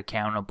knows they're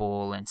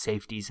accountable and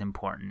safety is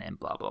important and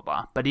blah blah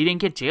blah. But he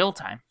didn't get jail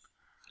time.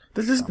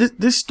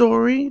 This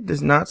story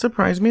does not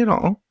surprise me at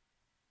all.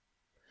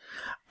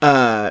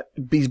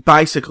 These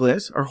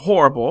bicyclists are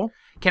horrible.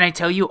 Can I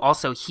tell you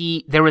also,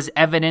 there was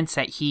evidence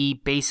that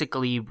he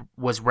basically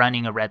was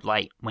running a red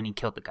light when he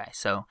killed the guy.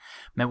 So,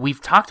 man,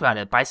 we've talked about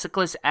it.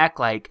 Bicyclists act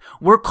like,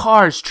 we're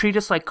cars, treat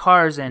us like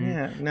cars,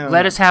 and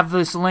let us have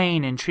this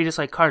lane and treat us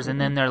like cars. And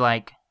then they're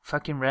like,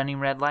 fucking running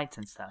red lights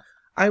and stuff.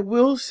 I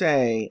will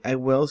say,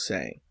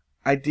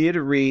 I did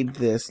read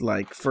this,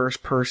 like,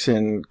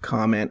 first-person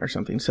comment or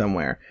something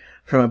somewhere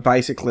from a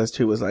bicyclist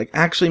who was like,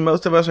 actually,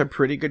 most of us are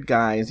pretty good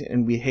guys,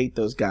 and we hate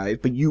those guys,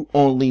 but you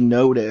only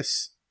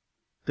notice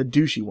the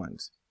douchey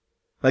ones.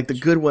 Like, the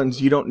good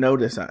ones, you don't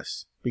notice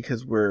us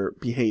because we're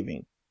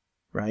behaving,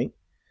 right?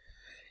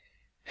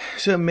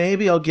 So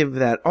maybe I'll give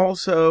that.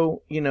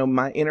 Also,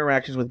 my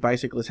interactions with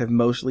bicyclists have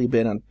mostly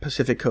been on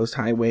Pacific Coast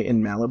Highway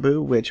in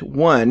Malibu, which,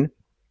 one,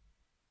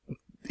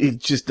 is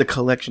just the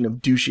collection of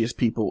douchiest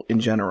people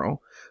in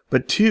general.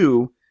 But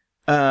two,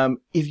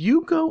 if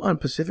you go on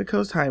Pacific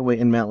Coast Highway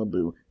in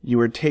Malibu, you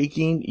are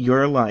taking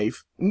your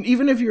life,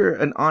 even if you're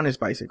an honest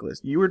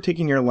bicyclist, you are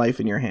taking your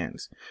life in your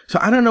hands. So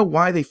I don't know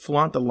why they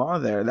flaunt the law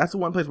there. That's the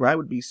one place where I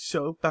would be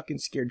so fucking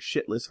scared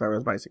shitless if I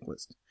was a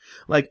bicyclist.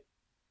 Like,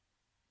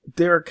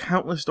 there are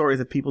countless stories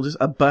of people, just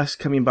a bus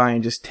coming by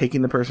and just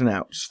taking the person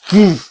out.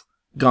 Just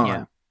gone.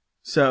 Yeah.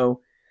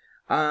 So,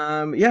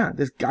 I'm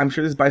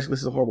sure this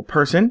bicyclist is a horrible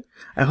person.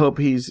 I hope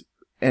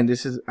and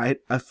this is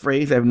a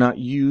phrase I've not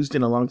used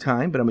in a long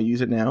time, but I'm going to use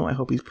it now. I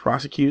hope he's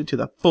prosecuted to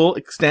the full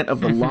extent of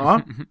the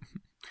law.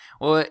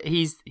 Well,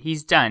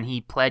 he's done.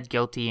 He pled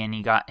guilty and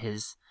he got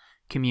his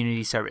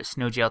community service.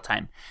 No jail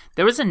time.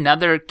 There was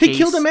another case. He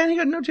killed a man, he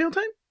got no jail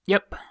time?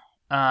 Yep.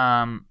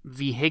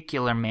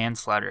 Vehicular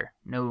manslaughter.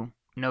 No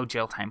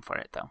jail time for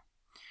it,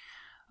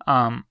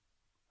 though.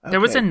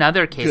 There was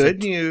another case.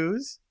 Good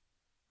news.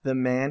 The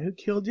man who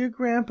killed your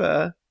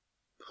grandpa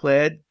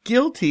pled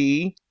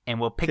guilty. And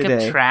will pick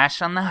today. up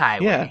trash on the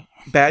highway. Yeah.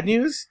 Bad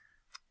news?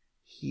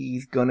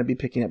 He's going to be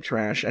picking up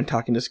trash and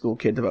talking to school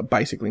kids about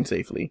bicycling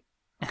safely.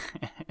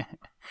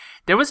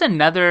 There was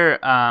another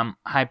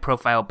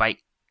high-profile bike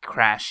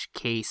crash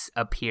case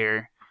up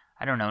here,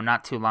 I don't know,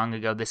 not too long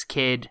ago. This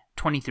kid,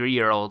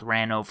 23-year-old,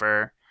 ran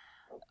over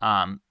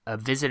a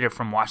visitor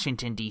from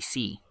Washington,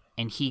 D.C.,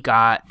 and he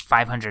got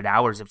 500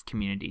 hours of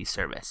community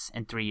service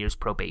and 3 years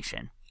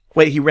probation.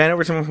 Wait, he ran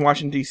over someone from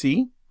Washington,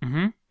 D.C.?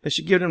 Mm-hmm. They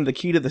should give him the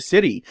key to the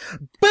city.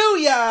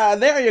 Booyah!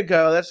 There you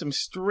go. That's some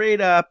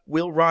straight-up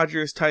Will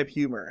Rogers type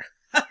humor.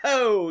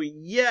 Oh,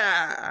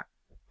 yeah!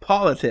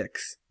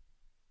 Politics.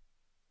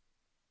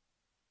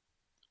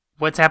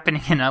 What's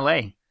happening in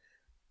L.A.?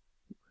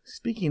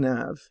 Speaking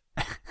of...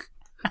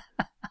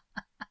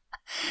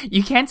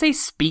 You can't say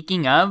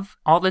speaking of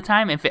all the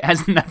time if it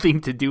has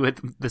nothing to do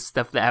with the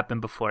stuff that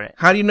happened before it.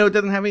 How do you know it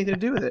doesn't have anything to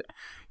do with it?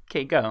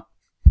 Okay, go.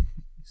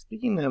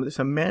 Speaking of, this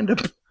Amanda...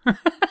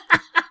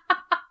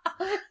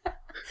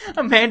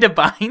 Amanda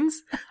Bynes?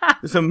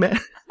 This,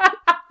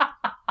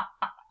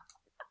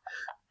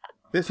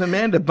 this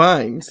Amanda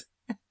Bynes,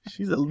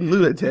 she's a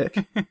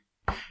lunatic.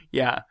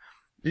 Yeah.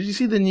 Did you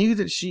see the news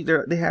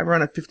that they have her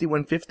on a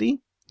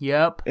 5150?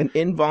 Yep. An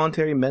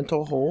involuntary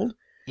mental hold?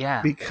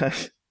 Yeah.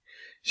 Because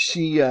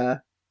she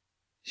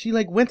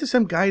like went to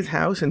some guy's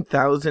house in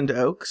Thousand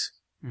Oaks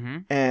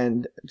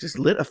and just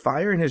lit a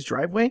fire in his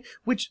driveway,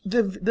 which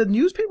the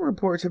newspaper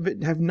reports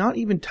have not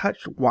even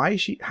touched why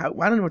I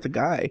don't know what the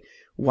guy,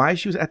 why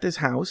she was at this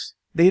house.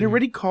 They had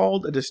already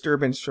called a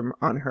disturbance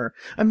on her.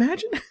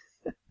 Imagine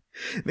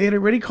they had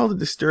already called a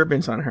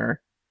disturbance on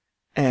her,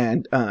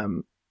 and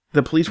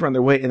the police were on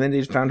their way, and then they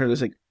just found her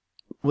just like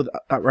with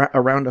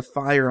around a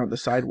fire on the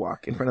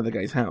sidewalk in front of the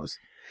guy's house.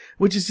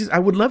 Which is just, I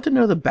would love to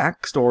know the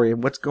backstory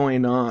of what's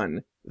going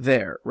on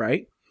there,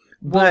 right?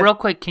 Well, real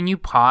quick, can you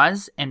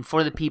pause? And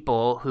for the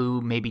people who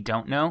maybe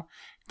don't know,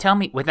 tell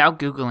me, without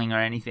Googling or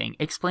anything,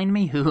 explain to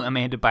me who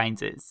Amanda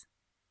Bynes is.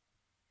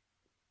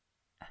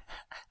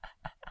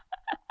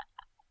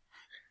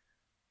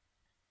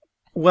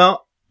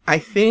 Well,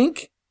 I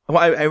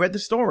read the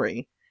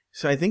story.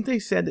 So I think they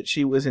said that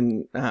she was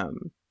in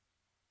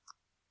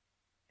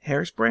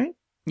Hairspray?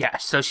 Yeah,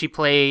 so she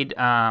played,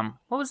 what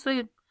was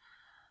the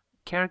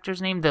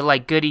character's name? The,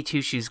 like, goody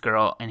two-shoes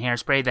girl in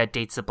Hairspray that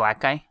dates the black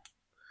guy?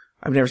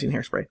 I've never seen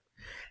Hairspray.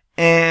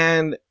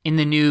 And in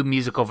the new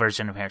musical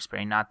version of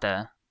Hairspray, not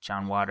the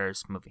John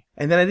Waters movie.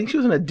 And then I think she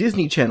was on a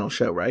Disney Channel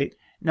show, right?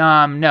 No,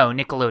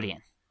 Nickelodeon.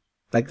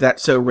 Like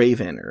That's So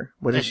Raven, or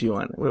what is she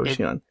on? What was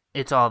she on?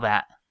 It's All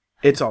That.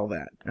 It's All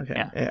That. Okay.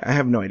 Yeah. I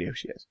have no idea who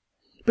she is.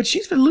 But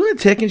she's a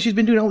lunatic, and she's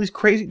been doing all these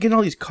getting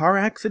all these car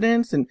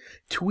accidents and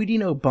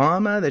tweeting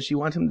Obama that she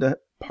wants him to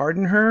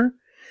pardon her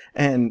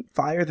and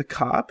fire the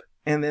cop.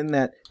 And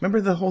then remember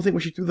the whole thing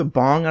where she threw the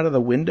bong out of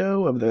the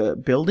window of the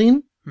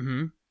building?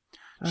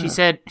 Mm-hmm. She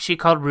said she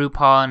called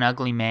RuPaul an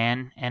ugly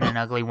man and an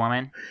ugly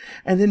woman.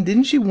 And then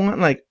didn't she want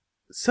like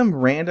some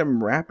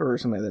random rapper or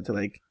something like that to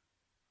like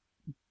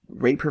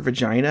rape her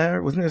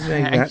vagina? Wasn't there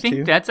something like that I think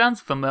too? that sounds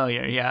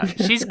familiar. Yeah,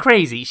 she's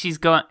crazy.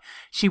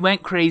 She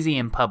went crazy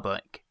in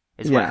public.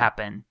 Is what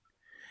happened.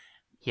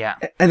 Yeah.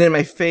 And then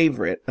my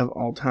favorite of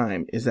all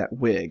time is that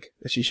wig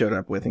that she showed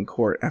up with in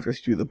court after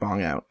she threw the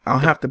bong out.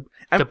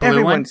 The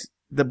blue one?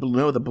 The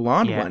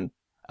blonde one.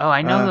 Oh,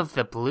 I know of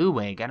the blue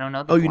wig. I don't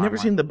know the blonde you've never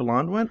seen the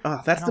blonde one?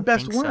 Oh, that's the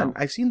best one. So.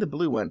 I've seen the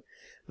blue one.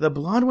 The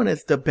blonde one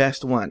is the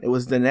best one. It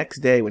was the next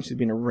day when she's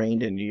being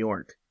arraigned in New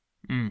York.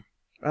 Mm.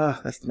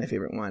 Oh, that's my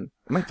favorite one.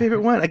 My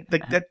favorite one. Like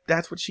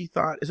that's what she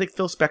thought. It's like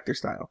Phil Spector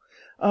style.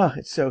 Oh,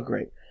 it's so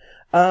great.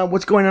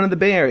 What's going on in the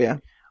Bay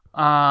Area?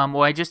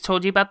 Well, I just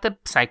told you about the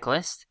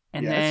cyclist.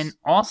 And then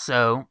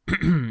also,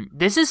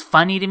 this is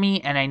funny to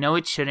me, and I know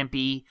it shouldn't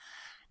be.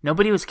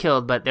 Nobody was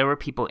killed, but there were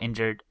people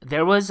injured.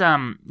 There was,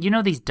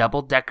 these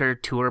double-decker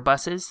tour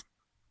buses?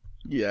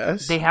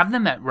 Yes. They have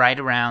them right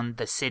around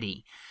the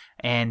city,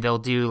 and they'll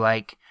do,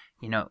 like,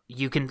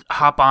 you can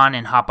hop on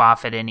and hop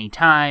off at any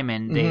time,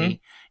 and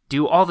they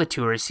do all the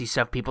touristy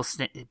stuff. People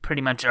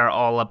pretty much are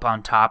all up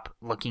on top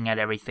looking at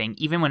everything.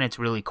 Even when it's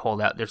really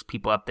cold out, there's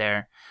people up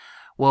there.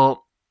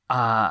 Well,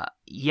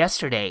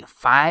 yesterday,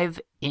 5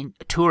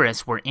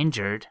 tourists were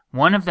injured.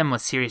 One of them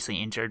was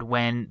seriously injured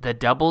when the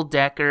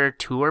double-decker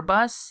tour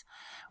bus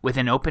with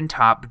an open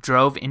top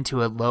drove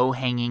into a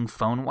low-hanging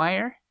phone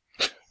wire.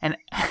 And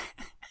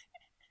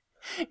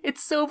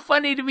it's so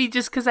funny to me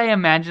just because I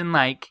imagine,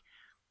 like,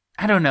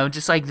 I don't know,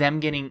 just like them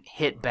getting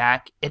hit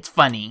back. It's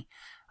funny.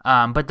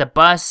 But the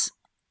bus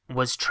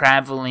was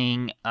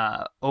traveling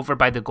over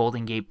by the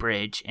Golden Gate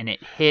Bridge, and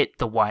it hit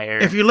the wire.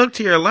 If you look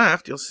to your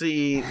left, you'll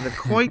see the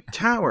Coit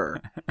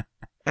Tower.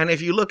 And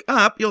if you look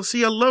up, you'll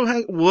see a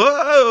low-hang...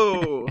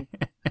 Whoa!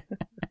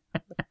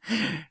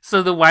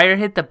 So the wire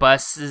hit the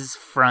bus's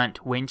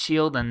front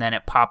windshield, and then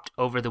it popped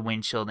over the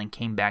windshield and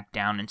came back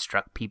down and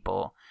struck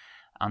people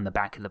on the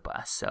back of the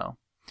bus. So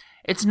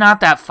it's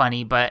not that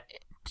funny, but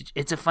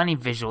it's a funny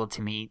visual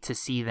to me to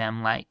see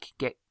them, like,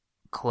 get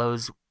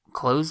clothes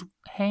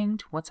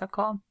hanged. What's that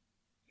called?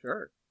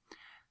 Sure.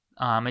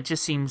 It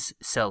just seems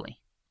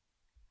silly.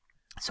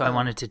 So I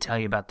wanted to tell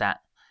you about that.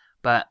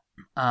 But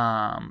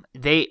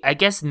I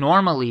guess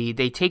normally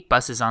they take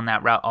buses on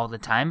that route all the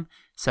time.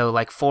 So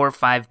like 4 or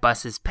 5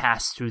 buses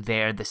passed through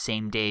there the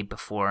same day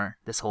before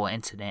this whole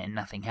incident, and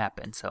nothing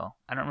happened. So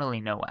I don't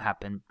really know what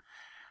happened,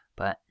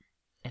 but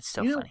it's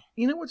still funny.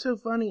 You know what's so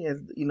funny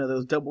is,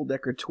 those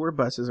double-decker tour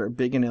buses are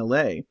big in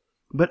LA.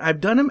 But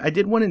I've done them. I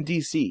did one in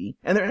DC,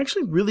 and they're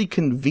actually really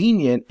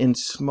convenient in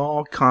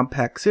small,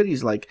 compact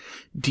cities like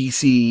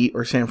DC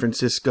or San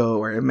Francisco,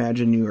 or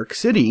imagine New York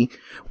City,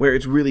 where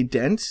it's really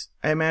dense.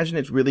 I imagine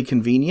it's really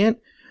convenient.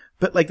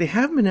 But like they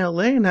have them in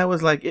LA, and I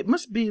was like, it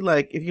must be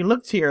like, if you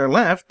look to your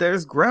left,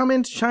 there's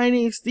Grauman's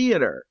Chinese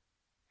Theater.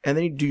 And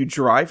then do you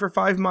drive for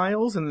 5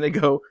 miles? And then they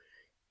go,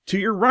 to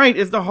your right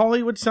is the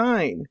Hollywood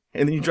sign.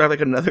 And then you drive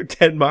like another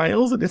 10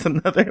 miles, and it's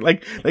another,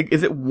 like,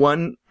 is it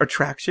one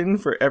attraction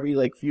for every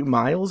like few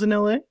miles in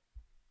LA?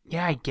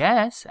 Yeah, I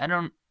guess. I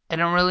don't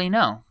really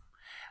know.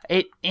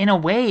 In a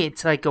way,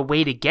 it's like a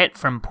way to get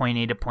from point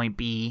A to point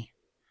B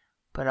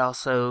but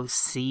also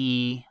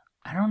see.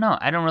 I don't know.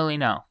 I don't really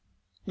know.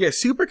 Yeah,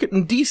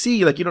 in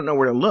DC, like, you don't know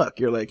where to look.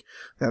 You're like,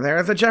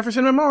 there's the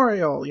Jefferson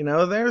Memorial,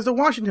 there's the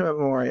Washington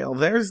Memorial,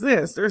 there's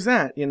this, there's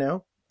that,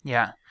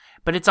 Yeah,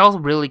 but it's all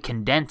really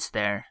condensed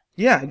there.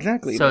 Yeah,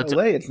 exactly. So in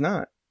LA, it's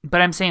not.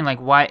 But I'm saying, like,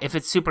 why, if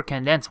it's super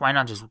condensed, why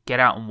not just get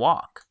out and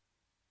walk?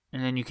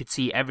 And then you could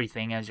see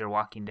everything as you're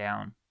walking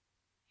down.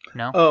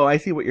 No? Oh, I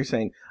see what you're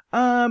saying.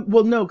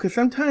 Well, no, because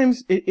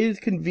sometimes it is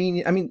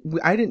convenient. I mean,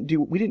 we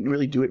didn't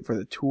really do it for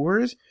the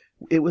tours.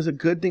 It was a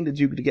good thing to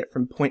do to get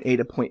from point A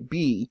to point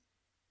B.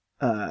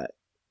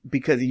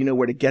 Because you know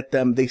where to get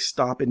them. They'll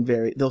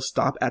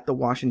stop at the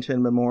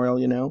Washington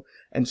Memorial,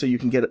 and so you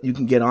can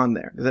get on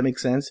there. Does that make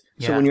sense?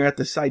 Yeah. So when you're at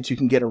the sites, you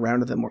can get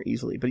around to them more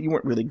easily, but you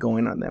weren't really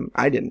going on them.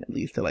 I didn't, at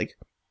least, to like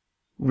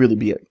really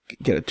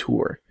get a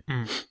tour.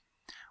 Mm.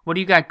 What do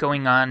you got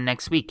going on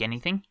next week?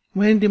 Anything?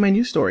 Well, I didn't do my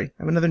news story.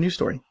 I have another news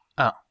story.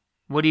 Oh,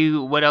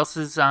 what else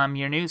is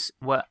your news?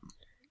 What?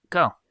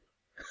 Go.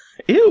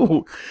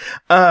 Ew.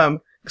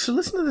 So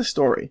listen to this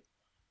story.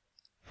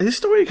 This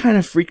story kind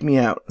of freaked me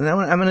out, and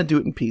I'm going to do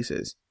it in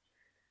pieces.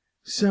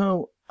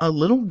 So, a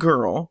little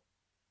girl...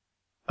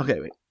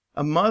 Okay, wait.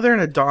 A mother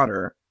and a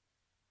daughter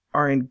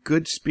are in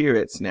good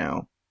spirits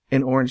now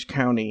in Orange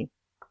County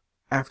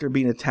after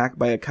being attacked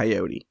by a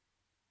coyote.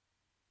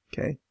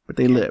 Okay? But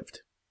they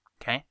lived.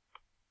 Okay.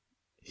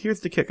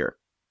 Here's the kicker.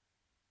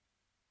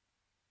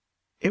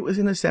 It was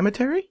in a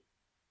cemetery?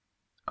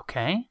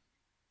 Okay.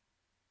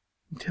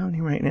 I'm telling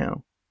you right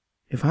now,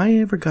 if I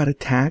ever got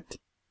attacked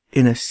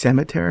in a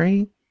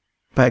cemetery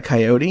by a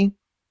coyote,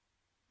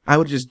 I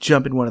would just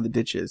jump in one of the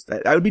ditches.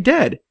 I would be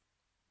dead.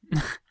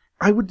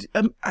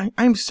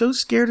 I'm so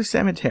scared of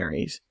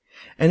cemeteries.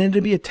 And then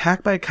to be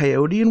attacked by a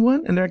coyote in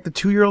one, and they're like, the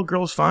 2-year-old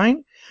girl's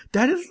fine.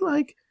 That is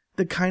like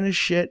the kind of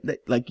shit that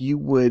like you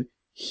would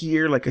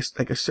hear like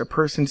a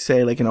person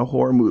say like in a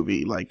horror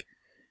movie, like,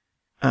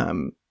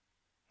 oh,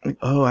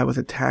 I was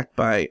attacked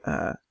by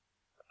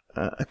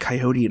a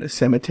coyote in a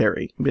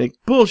cemetery. I'd be like,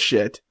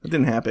 bullshit. That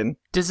didn't happen.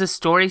 Does the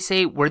story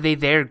say, were they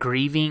there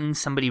grieving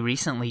somebody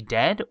recently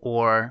dead,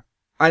 or?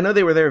 I know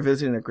they were there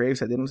visiting a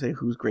gravesite. They didn't say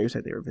whose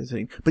gravesite they were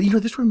visiting. But,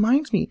 this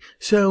reminds me.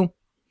 So,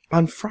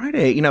 on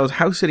Friday, I was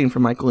house sitting for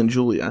Michael and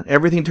Julia.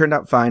 Everything turned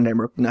out fine. I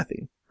broke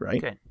nothing,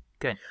 right?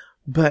 Good.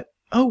 But,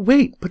 oh,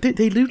 wait. But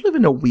they live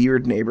in a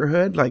weird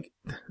neighborhood. Like,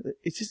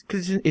 it's just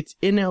because it's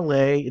in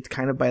LA. It's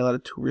kind of by a lot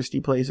of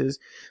touristy places.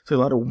 So, a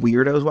lot of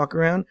weirdos walk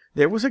around.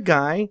 There was a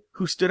guy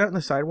who stood out on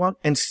the sidewalk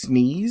and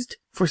sneezed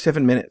for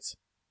 7 minutes.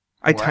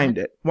 I timed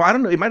it. Well, I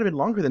don't know. It might have been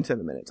longer than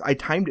 7 minutes. I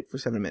timed it for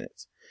 7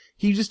 minutes.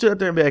 He just stood up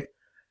there and be like,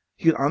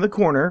 he was on the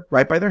corner,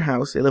 right by their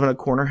house. They live in a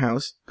corner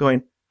house,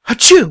 going,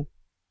 "Achoo!"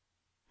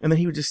 And then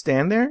he would just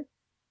stand there.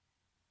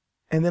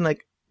 And then,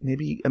 like,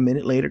 maybe a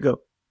minute later,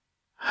 go,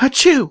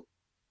 "Achoo!"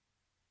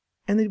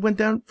 And they went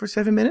down for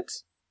 7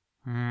 minutes.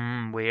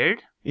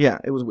 Weird. Yeah,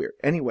 it was weird.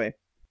 Anyway,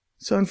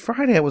 so on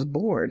Friday I was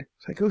bored.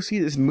 So I go see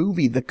this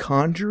movie, The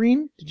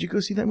Conjuring. Did you go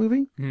see that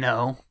movie?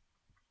 No.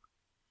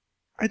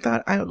 I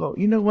thought, I'll go,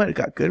 you know what? It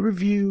got good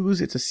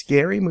reviews. It's a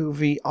scary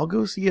movie. I'll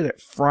go see it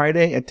at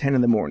Friday at 10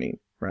 in the morning,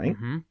 right?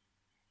 Mm-hmm.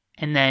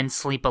 And then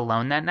sleep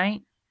alone that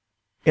night?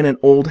 In an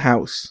old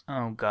house.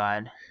 Oh,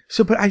 God.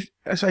 So, but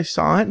I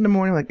saw it in the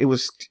morning, like, it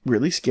was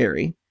really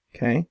scary,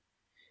 okay?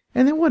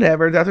 And then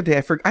whatever, the other day,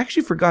 I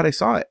actually forgot I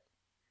saw it.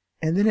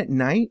 And then at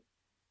night,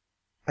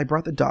 I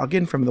brought the dog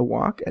in from the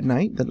walk at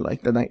night, the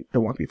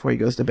walk before he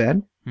goes to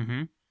bed.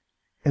 Mm-hmm.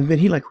 And then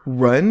he, like,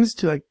 runs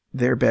to, like,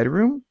 their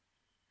bedroom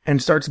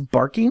and starts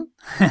barking.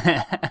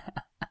 And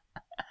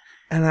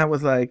I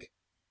was like,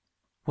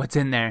 what's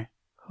in there?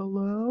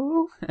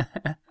 Hello?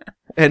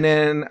 And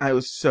then I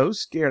was so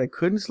scared. I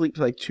couldn't sleep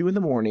till like 2 in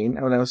the morning.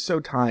 And I was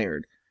so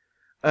tired.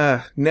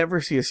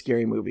 Never see a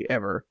scary movie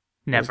ever.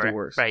 Never. The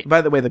worst. Right.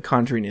 By the way, The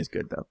Conjuring is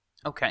good though.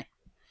 Okay.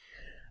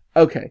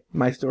 Okay,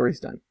 my story's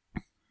done.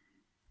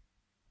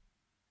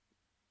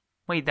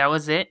 Wait, that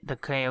was it? The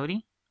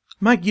coyote?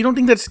 Mike, you don't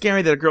think that's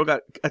scary that a girl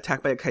got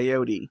attacked by a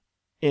coyote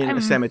in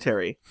a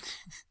cemetery?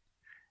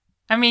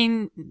 I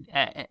mean...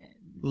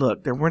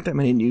 Look, there weren't that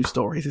many news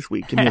stories this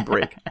week. Give me a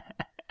break.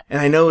 And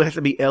I know it has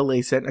to be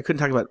LA set. I couldn't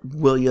talk about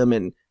William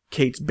and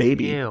Kate's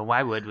baby. Ew,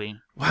 why would we?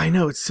 Well, I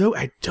know. I so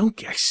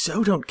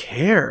don't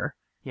care.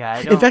 Yeah,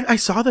 I don't. In fact, I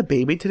saw the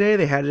baby today.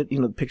 They had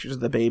it, pictures of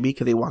the baby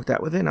because they walked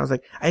out with it. And I was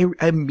like, I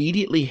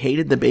immediately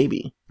hated the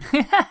baby.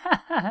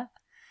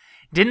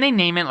 Didn't they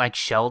name it like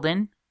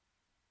Sheldon?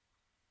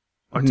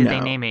 Or did they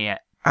name it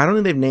yet? I don't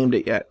think they've named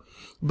it yet.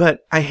 But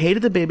I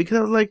hated the baby because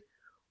I was like,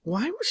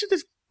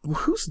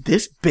 who's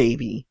this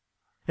baby?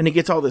 And it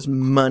gets all this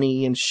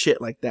money and shit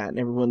like that. And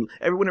everyone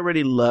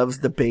already loves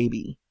the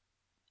baby.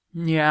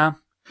 Yeah.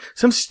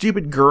 Some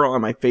stupid girl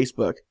on my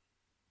Facebook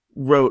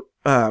wrote,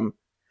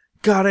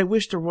 God, I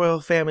wish the royal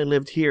family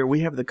lived here.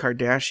 We have the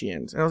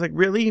Kardashians. And I was like,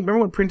 really? Remember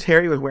when Prince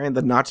Harry was wearing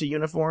the Nazi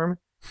uniform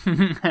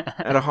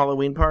at a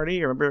Halloween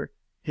party? Remember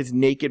his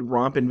naked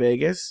romp in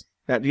Vegas?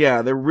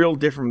 They're real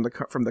different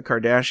from the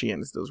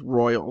Kardashians, those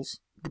royals.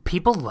 The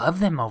people love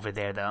them over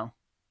there, though.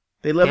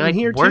 They love them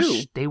here,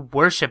 too. They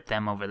worship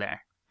them over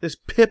there. this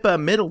Pippa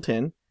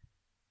Middleton.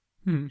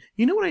 Hmm.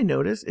 You know what I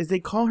noticed is they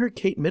call her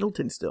Kate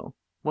Middleton still.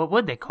 What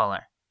would they call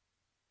her?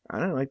 I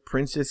don't know, like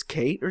Princess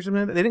Kate or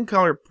something like that. They didn't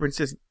call her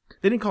Princess.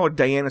 They didn't call her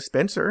Diana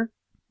Spencer.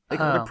 They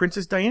called her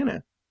Princess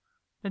Diana.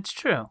 It's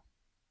true.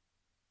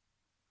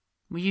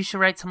 Well, you should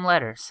write some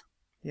letters.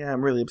 Yeah,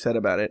 I'm really upset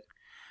about it.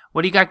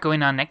 What do you got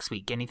going on next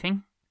week?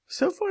 Anything?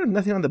 So far,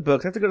 nothing on the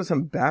books. I have to go to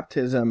some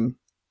baptism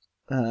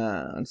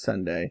on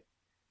Sunday.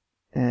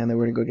 And then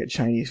we're going to go get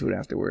Chinese food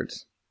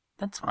afterwards.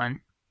 That's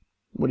fun.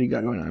 What do you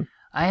got going on?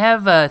 I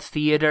have a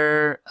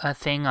theater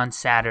thing on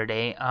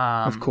Saturday.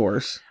 Of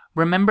course.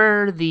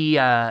 Remember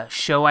the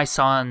show I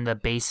saw in the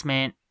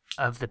basement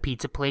of the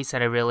pizza place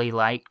that I really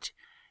liked?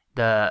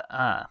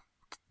 The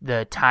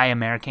Thai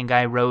American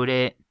guy wrote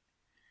it.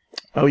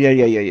 Oh yeah.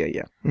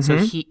 Mm-hmm. So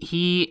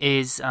he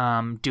is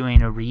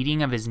doing a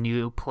reading of his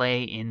new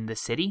play in the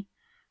city.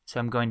 So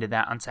I'm going to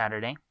that on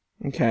Saturday.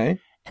 Okay.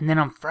 And then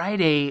on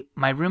Friday,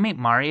 my roommate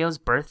Mario's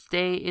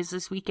birthday is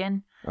this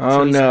weekend.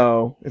 Oh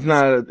no! It's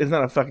not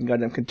a fucking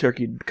goddamn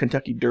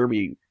Kentucky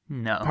Derby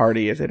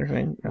party, is it or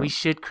something? No. We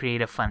should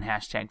create a fun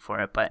hashtag for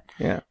it, but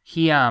yeah.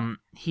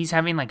 He's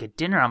having like a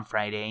dinner on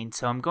Friday, and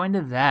so I'm going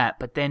to that.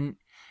 But then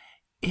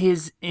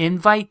his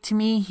invite to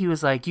me, he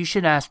was like, "You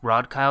should ask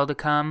Rod Kyle to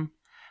come."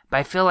 But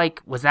I feel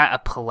like, was that a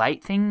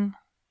polite thing?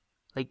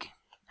 Like,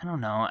 I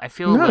don't know. I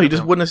feel no, he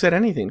just wouldn't have said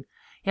anything.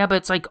 Yeah, but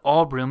it's like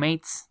all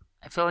roommates.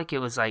 I feel like it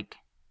was like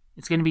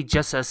it's gonna be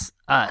just us,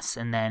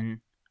 and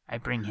then I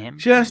bring him.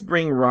 Just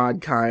bring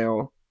Rod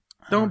Kyle.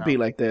 Don't be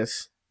like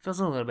this. Feels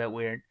a little bit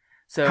weird.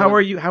 So how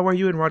are you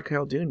and Rod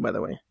Kyle doing, by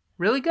the way?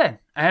 Really good.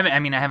 I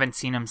haven't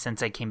seen him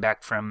since I came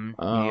back from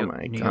New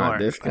God, York.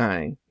 This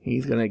guy,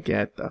 he's gonna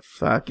get the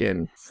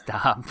fucking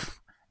stop.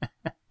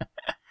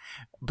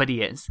 But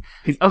he is.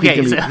 He's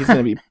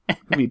gonna be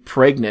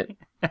pregnant.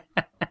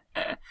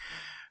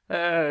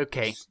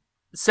 Okay.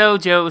 So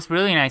Joe, it was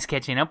really nice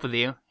catching up with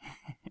you.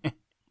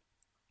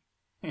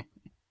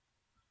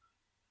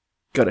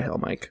 Go to hell,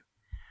 Mike.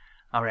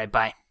 All right,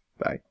 bye.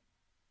 Bye.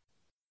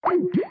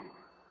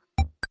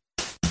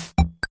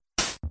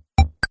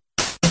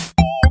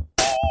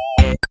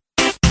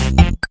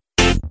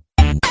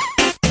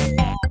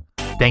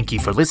 Thank you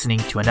for listening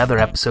to another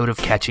episode of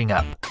Catching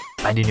Up.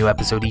 Find a new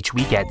episode each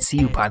week at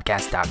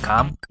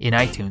cupodcast.com, in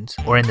iTunes,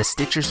 or in the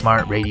Stitcher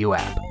Smart Radio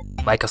app.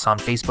 Like us on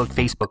Facebook,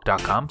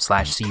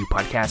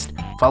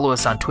 facebook.com/cupodcast. Follow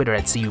us on Twitter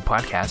at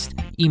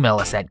cupodcast. Email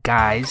us at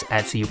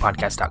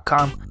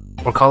guys@cupodcast.com.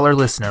 Or call our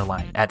listener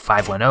line at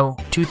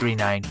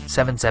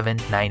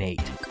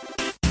 510-239-7798.